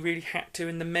everything he really had to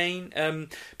in the main.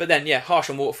 But then harsh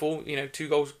on Waterfall. 2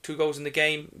 goals in the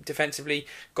game. Defensively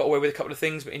got away with a couple of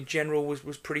things, but in general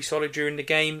was pretty solid during the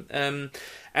game. And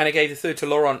I gave the third to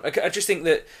Laurent. I just think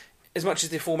that, as much as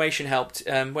the formation helped,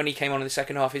 when he came on in the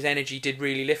second half, his energy did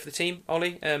really lift the team,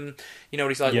 Ollie. You know what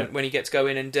he's like when he gets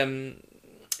going, and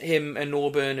him and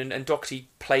Norburn and Doherty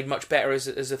played much better as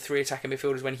a 3 attacking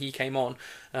midfielders when he came on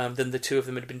than the 2 of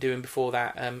them had been doing before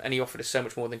that, and he offered us so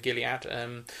much more than Gilead.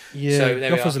 So he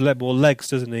offers a lot more legs,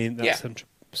 doesn't he, in that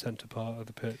centre part of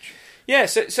the pitch. Yeah,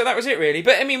 so that was it really.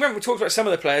 But I mean, remember we talked about some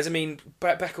of the players. I mean,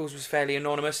 Beckles was fairly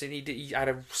anonymous, and he had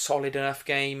a solid enough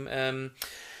game.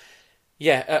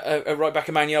 A right back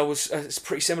Emmanuel was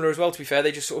pretty similar as well. To be fair,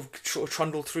 they just sort of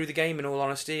trundled through the game. In all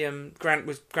honesty, Grant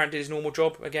did his normal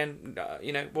job again.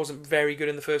 Wasn't very good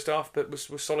in the first half, but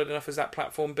was solid enough as that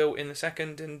platform built in the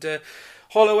second. And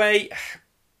Holloway,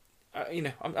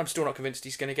 I'm still not convinced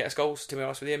he's going to get us goals. To be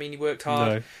honest with you, I mean, he worked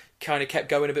hard, kind of kept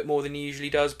going a bit more than he usually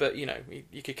does, but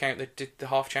you could count the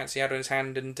half chance he had on his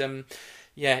hand, and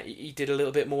he did a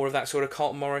little bit more of that sort of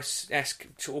Carlton Morris-esque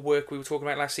sort of work we were talking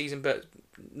about last season, but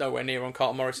nowhere near on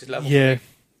Carlton Morris's level. Yeah,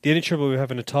 the only trouble with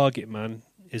having a target man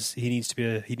is he needs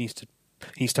to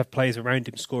have players around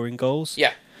him scoring goals.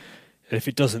 Yeah. And if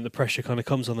it doesn't, the pressure kind of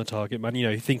comes on the target man.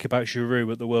 You think about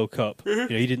Giroud at the World Cup.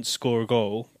 Mm-hmm. He didn't score a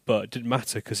goal, but it didn't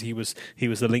matter because he was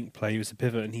the link player, he was the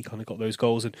pivot, and he kind of got those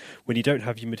goals. And when you don't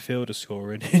have your midfielder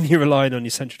scoring and you're relying on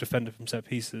your central defender from set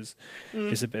pieces,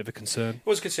 it's a bit of a concern. It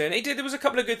was a concern. There was a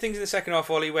couple of good things in the second half,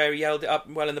 Ollie, where he held it up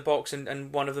well in the box,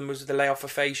 and one of them was the lay off a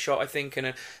phase shot, I think, and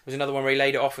there was another one where he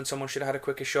laid it off and someone should have had a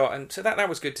quicker shot, and so that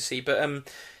was good to see. But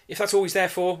if that's all he's there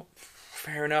for,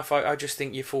 fair enough. I just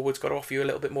think your forward's got to offer you a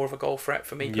little bit more of a goal threat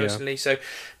for me personally. So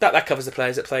that covers the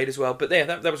players that played as well. But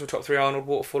that was my top 3: Arnold,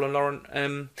 Waterfall, and Laurent.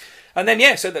 And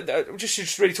then so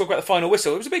just really talk about the final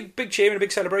whistle. It was a big cheer and a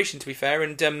big celebration, to be fair.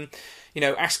 And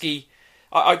Askey.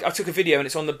 I took a video, and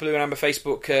it's on the Blue and Amber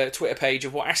Facebook Twitter page,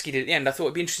 of what Askey did at the end. I thought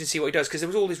it'd be interesting to see what he does, because there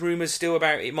was all these rumours still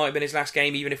about it might have been his last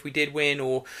game, even if we did win,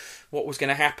 or what was going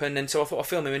to happen. And so I thought I'd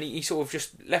film him, and he sort of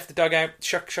just left the dugout,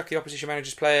 shuck the opposition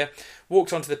manager's player,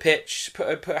 walked onto the pitch,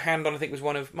 put a hand on, I think it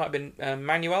was might have been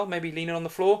Manuel, maybe leaning on the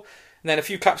floor. And then a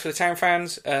few claps for the town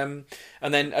fans, and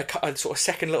then a sort of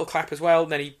second little clap as well.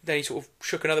 And then he sort of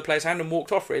shook another player's hand and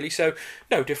walked off, really. So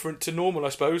no different to normal, I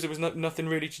suppose. There was nothing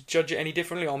really to judge it any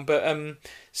differently on. But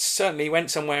certainly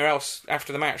went somewhere else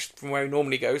after the match from where he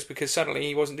normally goes, because suddenly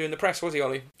he wasn't doing the press, was he,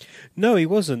 Ollie? No, he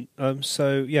wasn't.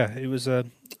 So yeah, it was. I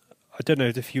I don't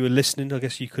know if you were listening. I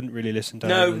guess you couldn't really listen down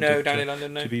No, in London down in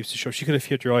London, no. to Beaverton shops. You could have,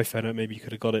 if you had your iPhone out, maybe you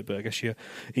could have got it. But I guess you're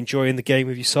enjoying the game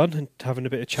with your son and having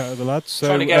a bit of chat with the lads. So,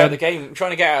 trying to get out of the game,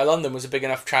 trying to get out of London was a big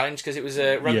enough challenge because it was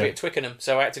rugby at Twickenham.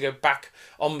 So I had to go back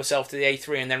on myself to the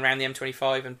A3 and then round the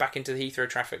M25 and back into the Heathrow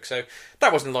traffic. So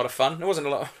that wasn't a lot of fun. There wasn't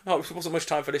much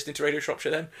time for listening to Radio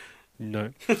Shropshire then.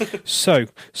 No. So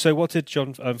what did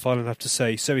John Filan have to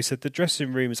say? So he said the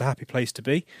dressing room is a happy place to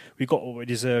be. We got what we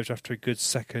deserved after a good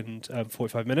second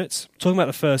 45 minutes. Talking about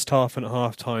the first half and at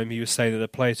half time, he was saying that the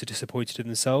players are disappointed in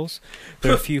themselves.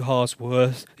 There were a few harsh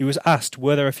words. He was asked,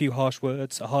 were there a few harsh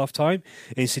words at half time?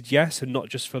 And he said yes, and not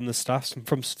just from the staff,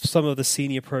 from some of the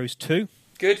senior pros too.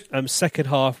 Good. Second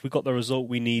half, we got the result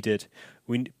we needed.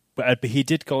 But he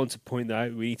did go on to point that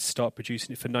out. We need to start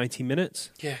producing it for 90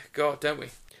 minutes. Yeah, God, don't we?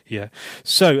 Yeah.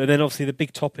 So, and then obviously the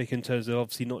big topic in terms of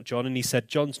obviously not John, and he said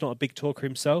John's not a big talker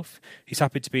himself. He's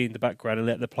happy to be in the background and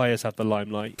let the players have the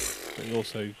limelight, but he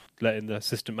also letting the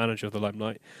assistant manager have the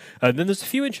limelight. And then there's a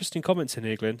few interesting comments in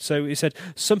here, Glenn. So he said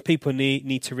some people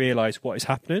need to realise what is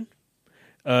happening,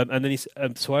 and then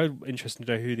so I'm interested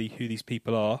to know who these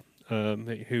people are,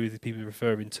 who the people are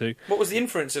referring to. What was the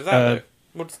inference of that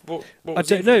though? What I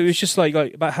don't know. It was just like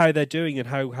about how they're doing and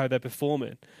how they're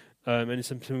performing. And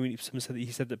someone said that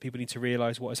he said that people need to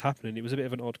realise what is happening. It was a bit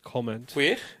of an odd comment.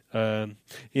 Weird. Yeah,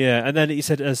 and then he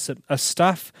said as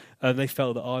staff, they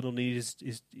felt that Arnold he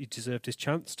deserved his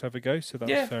chance to have a go, so that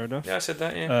was fair enough. Yeah, I said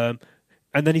that. Yeah.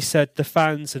 And then he said the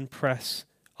fans and press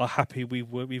are happy we've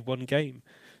won game.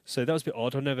 So that was a bit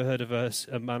odd. I've never heard of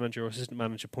a manager or assistant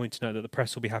manager pointing out that the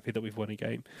press will be happy that we've won a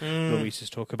game. When we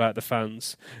just talk about the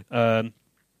fans.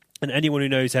 And anyone who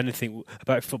knows anything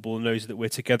about football knows that we're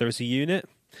together as a unit,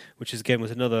 which is again was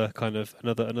another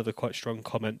quite strong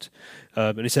comment.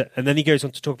 And he said, and then he goes on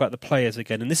to talk about the players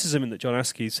again. And this is something that John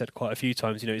Askey said quite a few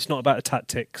times. It's not about the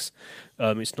tactics.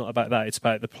 It's not about that. It's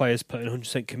about the players putting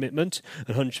 100% commitment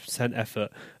and 100%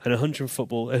 effort. And 100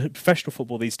 football, professional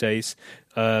football these days.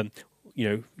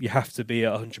 You have to be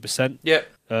at 100%. Yeah.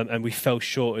 And we fell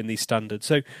short in these standards.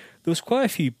 So there was quite a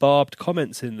few barbed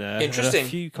comments in there. Interesting. And a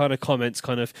few kind of comments,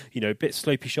 a bit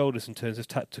slopey shoulders in terms of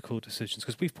tactical decisions,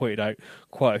 because we've pointed out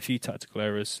quite a few tactical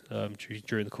errors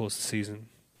during the course of the season.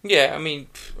 Yeah, I mean,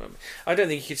 I don't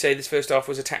think you could say this first half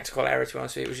was a tactical error, to be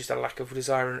honest with you. It was just a lack of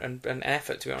desire and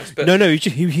effort, to be honest. But No,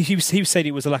 he was saying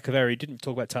it was a lack of error. He didn't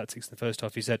talk about tactics in the first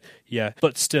half. He said, yeah,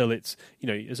 but still, it's,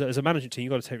 as a management team,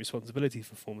 you've got to take responsibility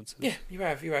for performances. Yeah, you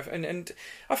have. And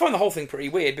I find the whole thing pretty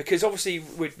weird, because obviously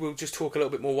we'll just talk a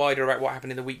little bit more wider about what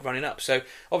happened in the week running up. So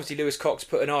obviously Lewis Cox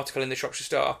put an article in the Shropshire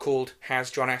Star called "Has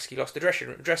John Askey Lost the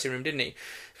Dressing Room?" didn't he?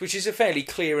 Which is a fairly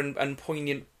clear and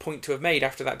poignant point to have made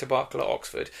after that debacle at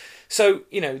Oxford. So,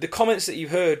 the comments that you've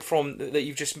heard that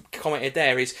you've just commented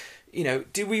there is,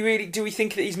 do we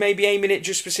think that he's maybe aiming it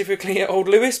just specifically at old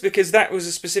Lewis? Because that was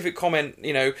a specific comment,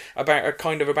 about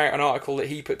an article that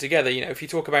he put together. If you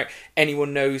talk about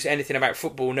anyone knows anything about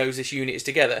football, knows this unit is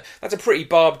together, that's a pretty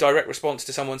barbed, direct response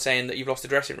to someone saying that you've lost the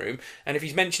dressing room. And if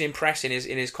he's mentioning press in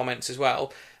his comments as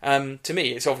well, to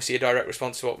me, it's obviously a direct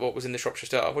response to what was in the Shropshire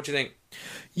Star. What do you think?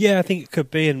 Yeah, I think it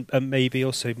could be, and maybe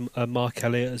also Mark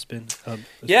Elliott has been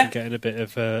getting a bit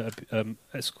of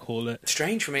let's call it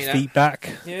strange for me now. Feedback.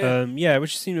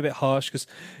 Which seemed a bit harsh because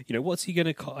what's he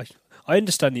going to? I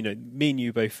understand. Me and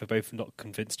you both are not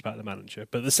convinced about the manager,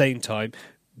 but at the same time,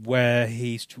 where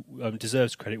he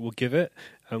deserves credit, we'll give it,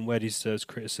 and where he deserves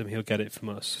criticism, he'll get it from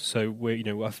us. So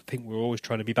I think we're always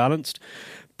trying to be balanced.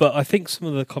 But I think some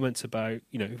of the comments about,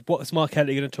 what is Mark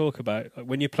Elliott going to talk about?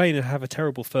 When you're playing and have a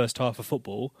terrible first half of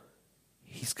football,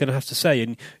 he's going to have to say,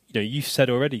 and you've said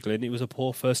already, Glenn, it was a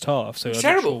poor first half, so I'm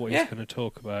terrible, not sure what he's going to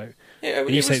talk about. Yeah, and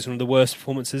you say it's one of the worst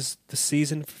performances this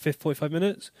season for 45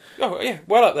 minutes? Oh, yeah,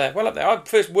 well up there.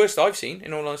 First worst I've seen,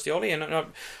 in all honesty, Ollie, and I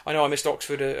know I missed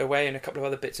Oxford away and a couple of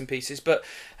other bits and pieces, but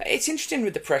it's interesting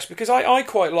with the press, because I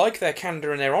quite like their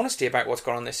candour and their honesty about what's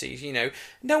gone on this season.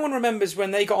 No one remembers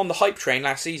when they got on the hype train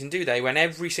last season, do they? When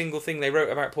every single thing they wrote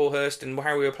about Paul Hurst and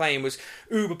how we were playing was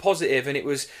uber positive, and it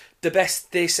was the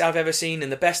best this I've ever seen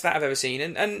and the best that I've ever seen,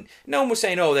 and no one was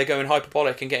saying, oh, they're going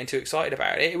hyperbolic and getting too excited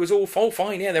about it. It was all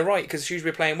fine, yeah, they're right, because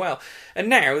Shrewsbury are playing well. And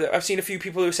now I've seen a few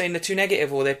people who are saying they're too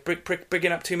negative, or they're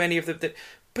bringing up too many of the...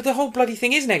 But the whole bloody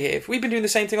thing is negative. We've been doing the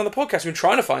same thing on the podcast. We've been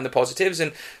trying to find the positives,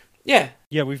 and yeah,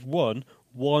 we've won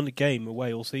one game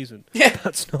away all season. Yeah,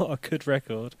 that's not a good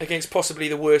record against possibly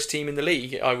the worst team in the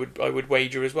league. I would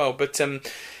wager as well. But so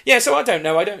I don't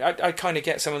know. I kind of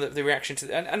get some of the reaction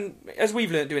to and as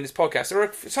we've learned doing this podcast, there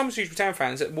are some Shrewsbury Town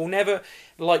fans that will never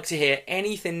like to hear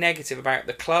anything negative about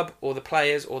the club or the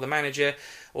players or the manager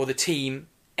or the team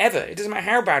ever. It doesn't matter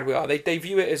how bad we are. They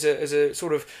view it as a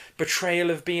sort of betrayal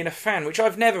of being a fan, which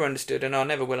I've never understood and I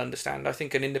never will understand. I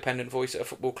think an independent voice at a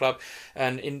football club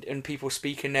and people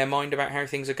speaking their mind about how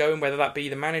things are going, whether that be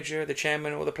the manager, the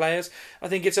chairman or the players, I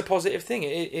think it's a positive thing.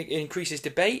 It increases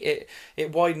debate.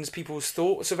 It widens people's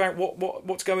thoughts about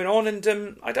what's going on,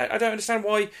 and I don't understand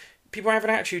why people have an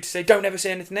attitude to say don't ever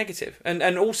say anything negative,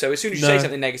 and also as soon as you say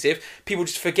something negative, people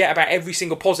just forget about every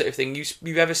single positive thing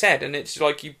you've ever said, and it's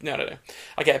like no.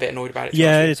 I get a bit annoyed about it.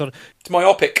 Yeah, it's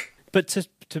myopic. But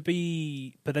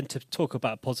then to talk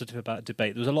about positive about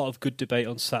debate, there was a lot of good debate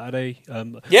on Saturday.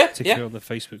 Particularly on the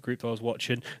Facebook group that I was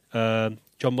watching.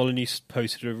 John Molyneux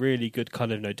posted a really good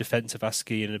kind of defensive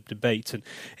ASCII in a debate, and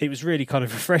it was really kind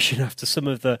of refreshing after some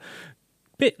of the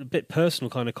bit personal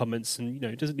kind of comments, and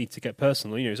it doesn't need to get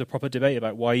personal. It's a proper debate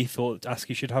about why he thought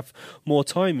ASCII should have more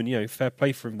time, and fair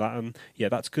play for him that. And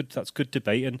that's good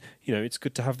debate, and it's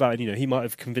good to have that. And he might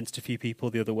have convinced a few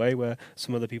people the other way, where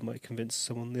some other people might convince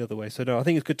someone the other way. So no, I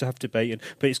think it's good to have debate,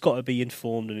 but it's got to be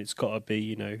informed, and it's got to be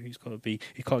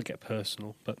you can't get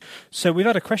personal. But so we've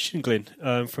had a question, Glyn,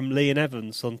 from Leon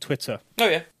Evans on Twitter. Oh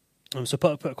yeah. So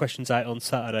put questions out on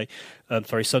Sunday, for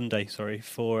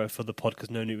the pod,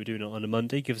 because no need we're doing it on a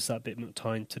Monday. Gives us that bit of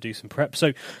time to do some prep.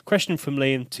 So, question from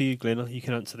Liam to you, Glyn. You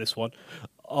can answer this one.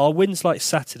 Are wins like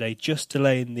Saturday just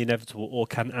delaying the inevitable, or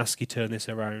can ASCII turn this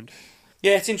around?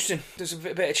 Yeah, it's interesting. There's a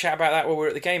bit of chat about that while we're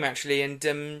at the game, actually.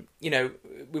 And,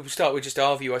 we'll start with just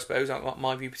our view, I suppose, not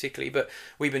my view particularly, but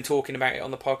we've been talking about it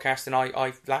on the podcast, and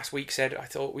I last week said I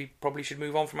thought we probably should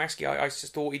move on from ASCII. I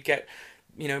just thought he'd get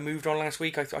moved on last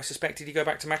week. I suspected he'd go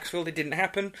back to Macclesfield. It didn't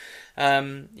happen,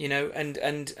 and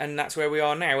that's where we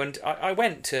are now. And I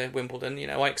went to Wimbledon.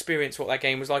 I experienced what that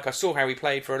game was like. I saw how he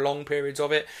played for a long periods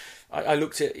of it. I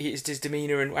looked at his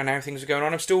demeanour and how things were going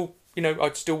on. I'm still,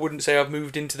 I still wouldn't say I've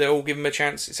moved into the give him a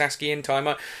chance, it's ASCII in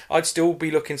time. I'd still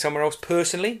be looking somewhere else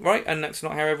personally, right? And that's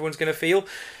not how everyone's going to feel.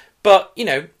 But,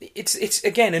 it's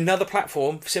again, another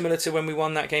platform similar to when we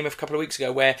won that game a couple of weeks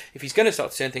ago, where if he's going to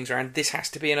start to turn things around, this has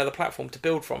to be another platform to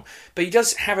build from. But he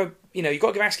does have you've got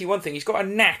to give ASCII one thing. He's got a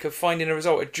knack of finding a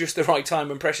result at just the right time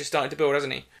when pressure's starting to build,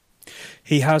 hasn't he?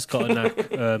 He has got a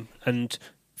knack. And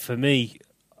for me,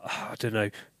 I don't know,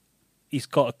 he's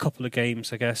got a couple of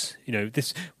games, I guess.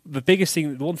 The biggest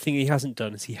thing, the one thing he hasn't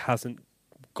done is he hasn't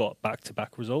got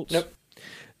back-to-back results. Nope.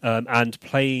 And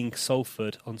playing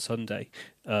Salford on Sunday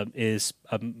is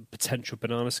a potential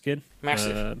banana skin.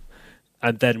 Massive.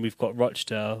 And then we've got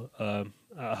Rochdale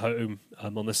at home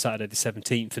on the Saturday the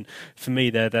 17th. And for me,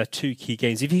 they're two key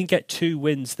games. If you can get 2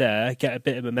 wins there, get a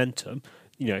bit of momentum,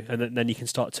 and then you can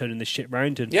start turning the shit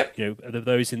round. And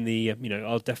those in the,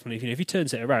 I'll definitely, if he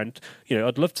turns it around,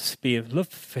 I'd love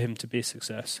for him to be a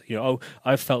success.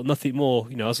 I felt nothing more.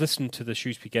 I was listening to the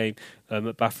Shrewsbury game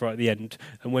at Bath right at the end,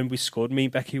 and when we scored, me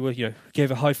and Becky were,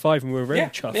 gave a high five, and we were very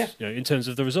chuffed. Yeah. In terms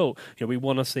of the result, we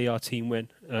want to see our team win.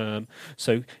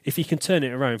 So if he can turn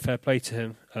it around, fair play to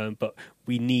him. But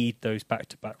we need those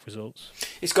back-to-back results.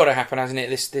 It's got to happen, hasn't it?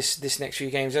 This next few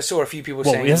games. I saw a few people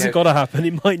saying it hasn't got to happen.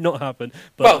 It might not happen.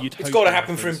 But it's got to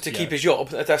happen for him to keep his job.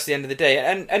 That's the end of the day.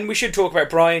 And we should talk about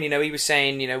Brian. He was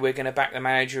saying, we're going to back the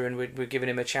manager and we're giving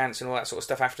him a chance and all that sort of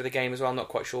stuff after the game as well. I'm not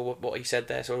quite sure what he said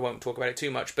there, so I won't talk about it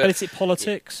too much. But is it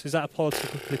politics? Is that a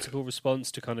political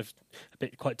response to kind of a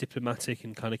bit quite diplomatic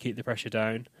and kind of keep the pressure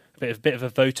down? A bit of a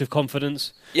vote of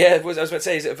confidence. Yeah, I was about to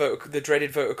say, is it the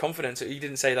dreaded vote of confidence? He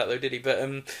didn't say that though, did he? But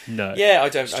no. Yeah, I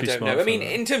don't know. I mean,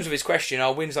 in terms of his question,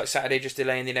 are wins like Saturday just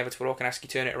delaying the inevitable, or can ASCII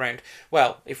turn it around?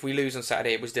 Well, if we lose on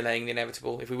Saturday, it was delaying the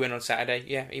inevitable. If we win on Saturday,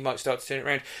 yeah, he might start to turn it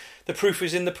around. The proof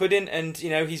is in the pudding, and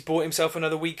he's bought himself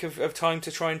another week of time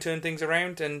to try and turn things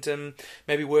around and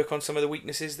maybe work on some of the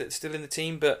weaknesses that's still in the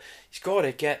team. But he's got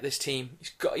to get this team.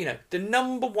 He's got, the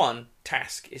number one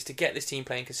task is to get this team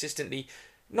playing consistently.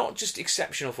 Not just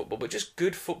exceptional football, but just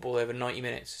good football over 90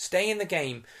 minutes. Stay in the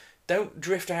game. Don't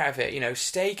drift out of it.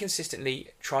 Stay consistently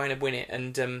trying to win it.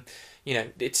 And,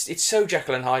 it's so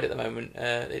Jekyll and Hyde at the moment.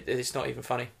 It's not even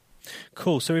funny.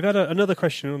 Cool. So we've had another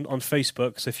question on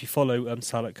Facebook. So if you follow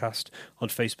Salatcast on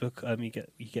Facebook, you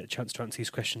get a chance to answer these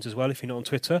questions as well if you're not on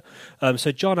Twitter.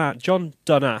 So John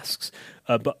Dunn asks,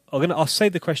 but I'll say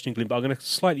the question, Glyn, but I'm going to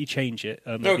slightly change it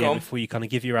before you kind of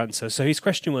give your answer. So his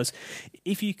question was,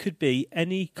 if you could be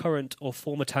any current or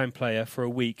former Town player for a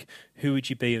week, who would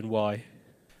you be and why?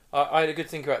 I had a good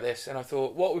think about this, and I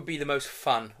thought, what would be the most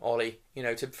fun, Ollie?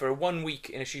 For a 1 week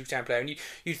in a Shoetown player, and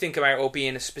you think about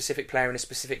being a specific player in a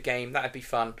specific game. That'd be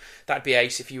fun. That'd be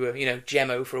ace if you were,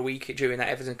 Gemmo for a week during that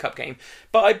Everton Cup game.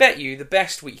 But I bet you the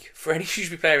best week for any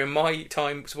Shrewsbury player in my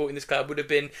time supporting this club would have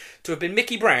been to have been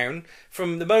Mickey Brown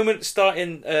from the moment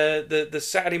starting the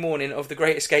Saturday morning of the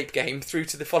Great Escape game through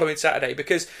to the following Saturday,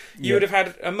 because you would have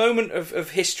had a moment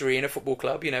of history in a football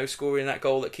club. Scoring that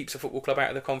goal that keeps a football club out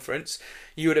of the conference.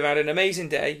 You would have had an amazing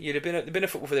day. You'd have been a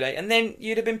football for the day, and then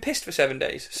you'd have been pissed for 7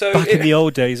 days. So back in the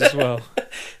old days as well.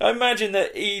 I imagine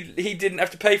that he didn't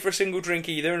have to pay for a single drink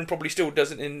either, and probably still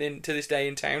doesn't to this day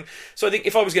in town. So I think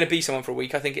if I was going to be someone for a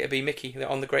week, I think it'd be Mickey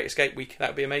on the Great Escape week. That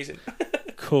would be amazing.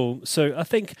 Cool. So I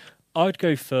think I'd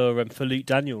go for Luke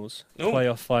Daniels,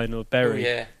 playoff final Bury.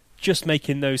 Yeah. Just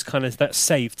making those that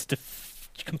save to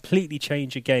completely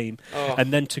change a game,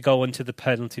 and then to go on to the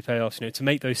penalty playoffs. To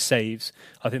make those saves.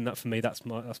 I think that for me, that's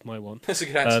my one. That's a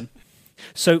good answer.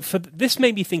 So this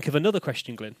made me think of another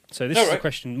question, Glyn. So this is a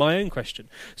question, my own question.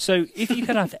 So if you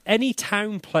could have any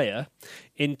town player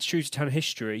in Shrewsbury Town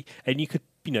history, and you could,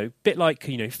 bit like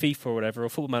FIFA or whatever, or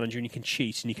Football Manager, and you can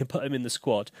cheat and you can put them in the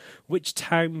squad, which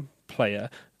town player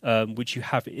would you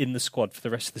have in the squad for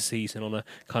the rest of the season on a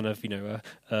kind of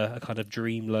a kind of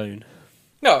dream loan?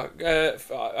 No,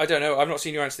 I don't know. I've not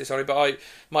seen your answer to this, sorry, but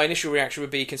my initial reaction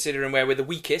would be, considering where we're the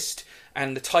weakest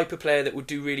and the type of player that would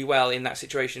do really well in that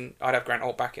situation, I'd have Grant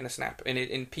Holt back in a snap,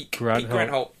 in peak Grant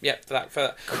Holt. Yeah,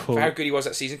 for cool. For how good he was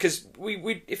that season. Because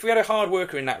if we had a hard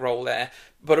worker in that role there,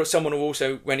 but someone who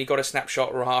also, when he got a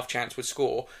snapshot or a half chance, would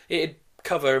score, it'd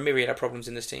cover a myriad of problems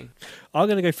in this team. I'm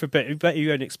going to go for a bit. I bet you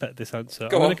won't expect this answer.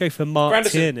 I'm going to go for Mark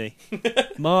Tierney.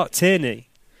 Mark Tierney.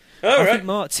 I think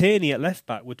Mark Tierney at left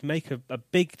back would make a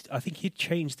big. I think he'd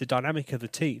change the dynamic of the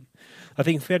team. I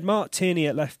think if we had Mark Tierney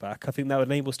at left back, I think that would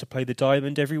enable us to play the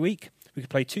diamond every week. We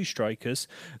could play two strikers,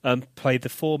 play the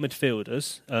four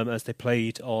midfielders as they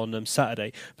played on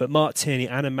Saturday. But Mark Tierney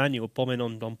and Emmanuel bombing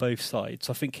on both sides.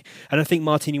 I think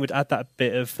Mark Tierney would add that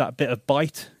bit of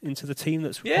bite into the team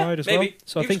that's required as well.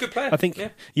 So he was a good player. I think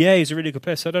he's a really good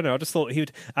player. So I don't know. I just thought he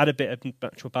would add a bit of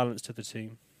natural balance to the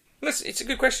team. It's a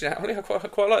good question. I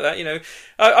quite like that.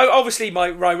 Obviously my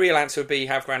real answer would be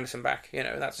have Granderson back.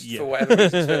 That's for whatever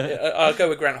reasons. I'll go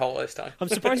with Grant Holt this time. I'm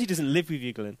surprised he doesn't live with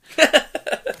you, Glenn.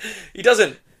 He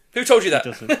doesn't. Who told you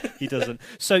that? He doesn't.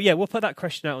 So we'll put that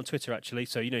question out on Twitter actually.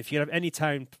 So if you have any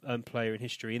town player in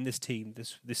history in this team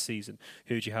this season,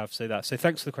 who would you have? Say that. So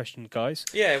thanks for the question, guys.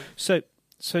 Yeah. So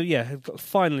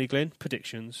finally, Glenn,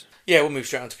 predictions. Yeah, we'll move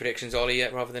straight on to predictions, Ollie,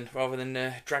 rather than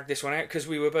drag this one out, because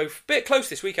we were both a bit close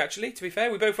this week, actually, to be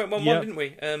fair. We both went 1-1, didn't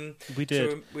we? We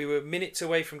did. So we were minutes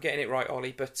away from getting it right,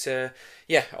 Ollie, but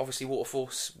obviously Waterfall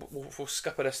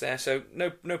scuppered us there, so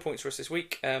no points for us this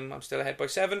week. I'm still ahead by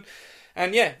 7.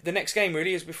 And the next game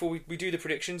really is, before we do the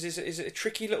predictions, is a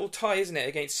tricky little tie, isn't it,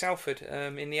 against Salford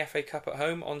in the FA Cup at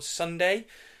home on Sunday.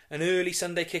 An early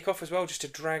Sunday kick-off as well, just to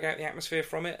drag out the atmosphere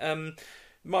from it.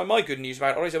 My good news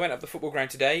about it is I went up the football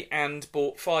ground today and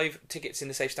bought 5 tickets in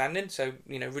the safe standing. So,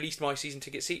 released my season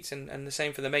ticket seats and the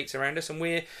same for the mates around us. And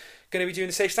we're going to be doing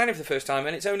the safe standing for the first time.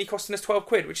 And it's only costing us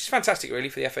 £12, which is fantastic, really,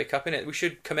 for the FA Cup, isn't it? We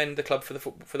should commend the club for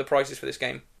the prices for this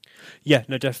game. Yeah,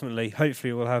 no, definitely.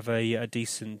 Hopefully we'll have a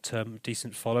decent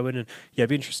following, and it'd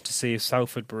be interesting to see if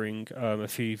Salford bring a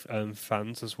few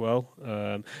fans as well.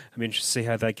 I'm interested to see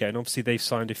how they're getting. Obviously, they've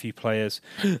signed a few players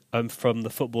from the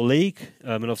Football League,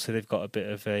 and obviously they've got a bit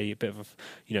of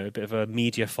a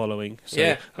media following.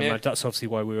 So that's obviously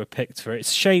why we were picked for it.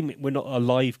 It's a shame we're not a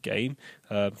live game,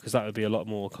 because that would be a lot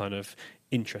more kind of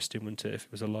interesting, wouldn't it, if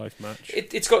it was a live match?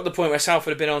 It's got to the point where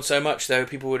Salford have been on so much, though,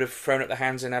 people would have thrown up their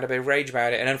hands and had a bit of rage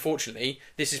about it. And unfortunately,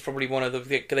 this is probably one of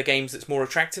the games that's more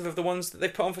attractive of the ones that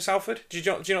they've put on for Salford. Do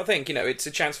you not think? It's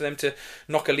a chance for them to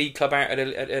knock a league club out at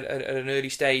an early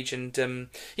stage. And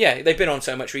they've been on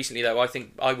so much recently, though. I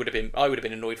think I would have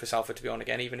been annoyed for Salford to be on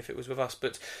again, even if it was with us.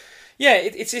 But yeah,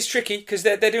 it's tricky because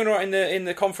they're doing all right in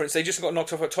the conference. They just got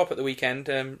knocked off at top at the weekend.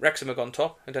 Wrexham have gone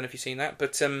top. I don't know if you've seen that,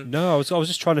 but no, I was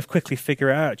just trying to quickly figure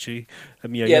it out. Actually,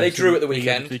 they drew at the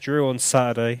weekend. They drew on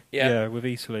Saturday. With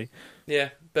Eastleigh. Yeah,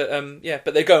 but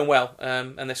they're going well,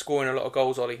 and they're scoring a lot of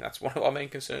goals, Ollie. That's one of our main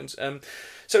concerns.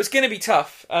 So it's going to be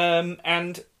tough, and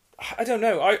I don't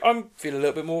know. I'm feeling a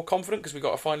little bit more confident because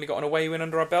we finally got an away win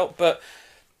under our belt, but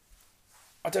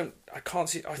I can't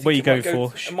see. I think what are you going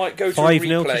for? It might go to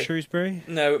 5-0 to Shrewsbury.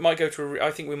 No, it might go to. I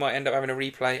think we might end up having a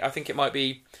replay. I think it might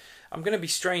be. I'm going to be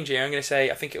strange here. I'm going to say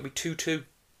I think it'll be 2-2.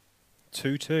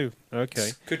 2-2.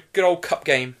 Okay. Good old cup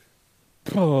game.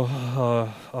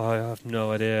 I have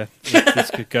no idea.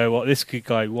 This could go. This could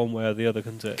go one way or the other,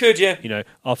 couldn't it? Could, yeah. You know,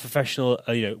 our professional.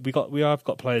 We have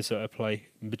got players that play.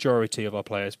 Majority of our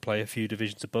players play a few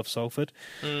divisions above Salford,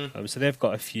 so they've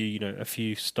got a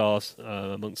few stars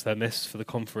amongst their mists for the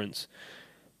conference.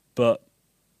 But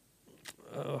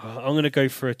I'm going to go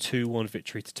for a 2-1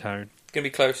 victory to Town. It's going to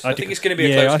be close. I think it's going to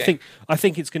be a close game. I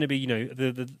think it's going to be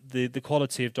the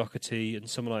quality of Doherty and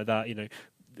someone like that.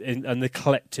 And the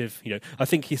collective, I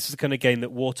think this is the kind of game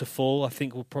that Waterfall, I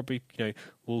think, will probably,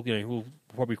 we'll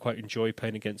probably quite enjoy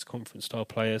playing against conference style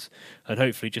players, and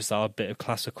hopefully just our bit of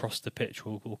class across the pitch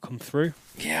will come through.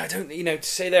 Yeah, I don't, to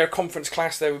say they're a conference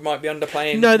class, they might be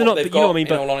underplaying. No, they're not. But you know what I mean.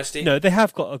 But in all honesty, no, they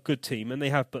have got a good team,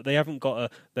 but they haven't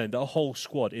got the whole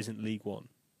squad isn't League One.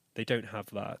 They don't have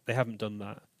that. They haven't done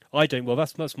that. I don't. Well,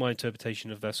 that's my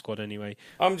interpretation of their squad anyway.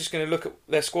 I'm just going to look at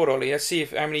their squad, Ollie. Let's see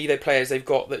how many of their players they've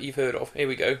got that you've heard of. Here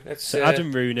we go.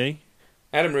 Adam Rooney.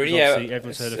 Yeah.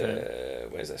 Everyone's heard of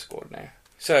him. Where's their squad now?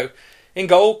 So, in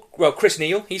goal, Chris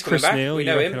Neal. He's coming back. We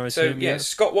know him. So, him.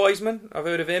 Scott Wiseman. I've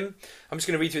heard of him. I'm just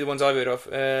going to read through the ones I've heard of.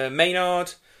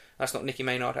 Maynard. That's not Nicky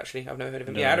Maynard, actually. I've never heard of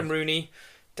him. No. Yeah, Adam Rooney.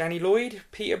 Danny Lloyd.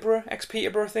 Peterborough.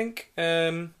 Ex-Peterborough, I think.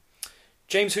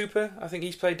 James Hooper. I think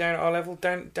he's played down at our level.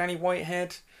 Danny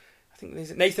Whitehead. I think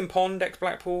there's Nathan Pond,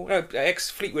 ex-Blackpool,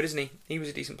 ex-Fleetwood, isn't he? He was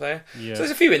a decent player. Yeah. So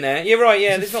there's a few in there. You're right.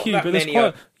 Yeah, there's not that many.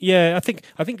 I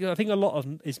think a lot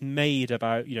of is made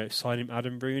about signing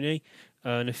Adam Rooney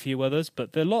and a few others,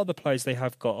 but a lot of the players they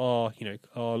have got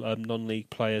are non-league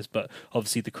players, but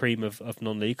obviously the cream of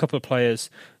non-league. A couple of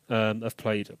players have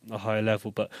played at a higher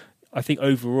level, but I think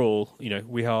overall,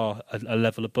 we are a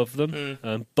level above them.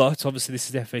 But obviously, this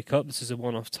is the FA Cup. This is a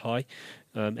one-off tie.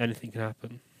 Anything can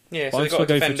happen. Yeah, so I'm still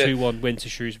going for 2-1 win to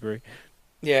Shrewsbury.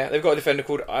 Yeah, they've got a defender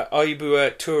called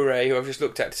Ayubua Toure, who I've just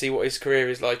looked at to see what his career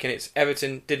is like, and it's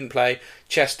Everton, didn't play,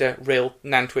 Chester, Rill,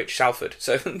 Nantwich, Salford.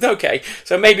 So okay,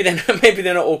 so maybe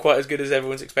they're not all quite as good as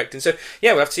everyone's expecting. So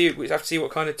yeah, we'll have to see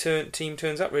what kind of team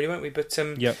turns up, really, won't we? But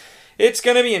yep. It's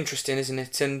going to be interesting, isn't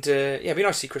it? And it'd be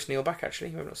nice to see Chris Neal back. Actually,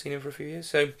 we've not seen him for a few years,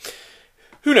 so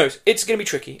who knows? It's going to be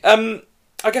tricky.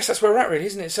 I guess that's where we're at, really,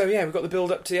 isn't it? So, yeah, we've got the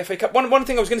build-up to the FA Cup. One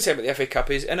thing I was going to say about the FA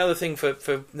Cup is, another thing for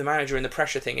the manager and the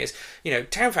pressure thing is,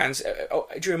 Town fans,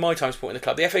 during my time supporting the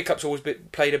club, the FA Cup's always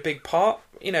played a big part.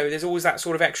 There's always that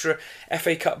sort of extra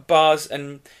FA Cup buzz,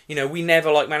 and, we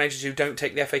never like managers who don't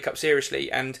take the FA Cup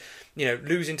seriously, and,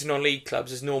 losing to non-league clubs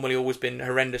has normally always been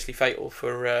horrendously fatal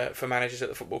for managers at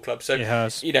the football club. So, it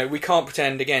has. We can't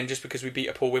pretend, again, just because we beat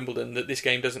a poor Wimbledon, that this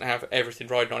game doesn't have everything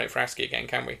riding on it for ASCII again,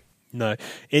 can we? No,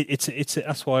 it's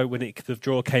that's why when the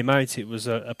draw came out, it was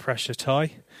a pressure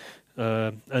tie,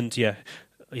 and yeah,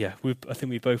 I think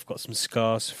we both got some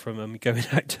scars from going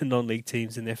out to non-league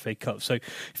teams in the FA Cup. So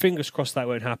fingers crossed that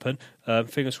won't happen.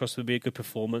 Fingers crossed it'll be a good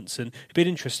performance, and it'll be an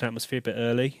interesting atmosphere a bit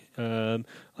early. I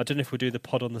don't know if we'll do the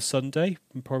pod on the Sunday,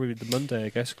 probably the Monday, I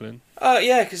guess, Glenn.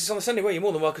 Yeah, because it's on the Sunday. Well, you're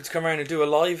more than welcome to come around and do a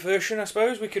live version. I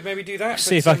suppose we could maybe do that.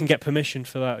 See if I can get permission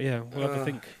for that. Yeah, we'll have to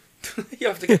think. You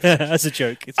have to get as a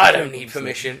joke. I don't need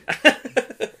permission.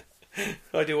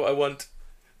 I do what I want.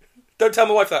 Don't tell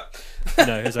my wife that.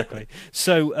 No, exactly.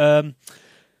 So,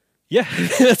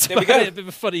 that's about it. A bit of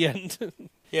a funny end.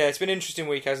 Yeah, it's been an interesting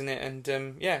week, hasn't it?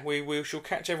 And we shall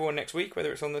catch everyone next week,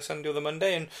 whether it's on the Sunday or the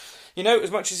Monday. And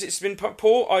as much as it's been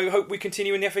poor, I hope we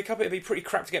continue in the FA Cup. It'd be pretty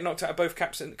crap to get knocked out of both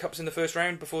cups in the first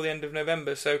round before the end of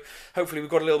November. So hopefully we've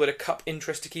got a little bit of cup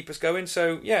interest to keep us going.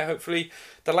 So yeah, hopefully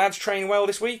the lads train well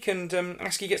this week, and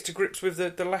ASCII gets to grips with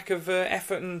the lack of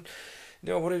effort and.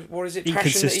 What is it?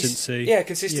 Inconsistency.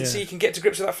 Consistency. You can get to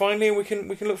grips with that finally, and we can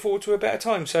look forward to a better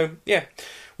time. So yeah,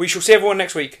 we shall see everyone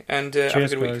next week, and have a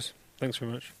good week. Thanks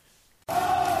very much.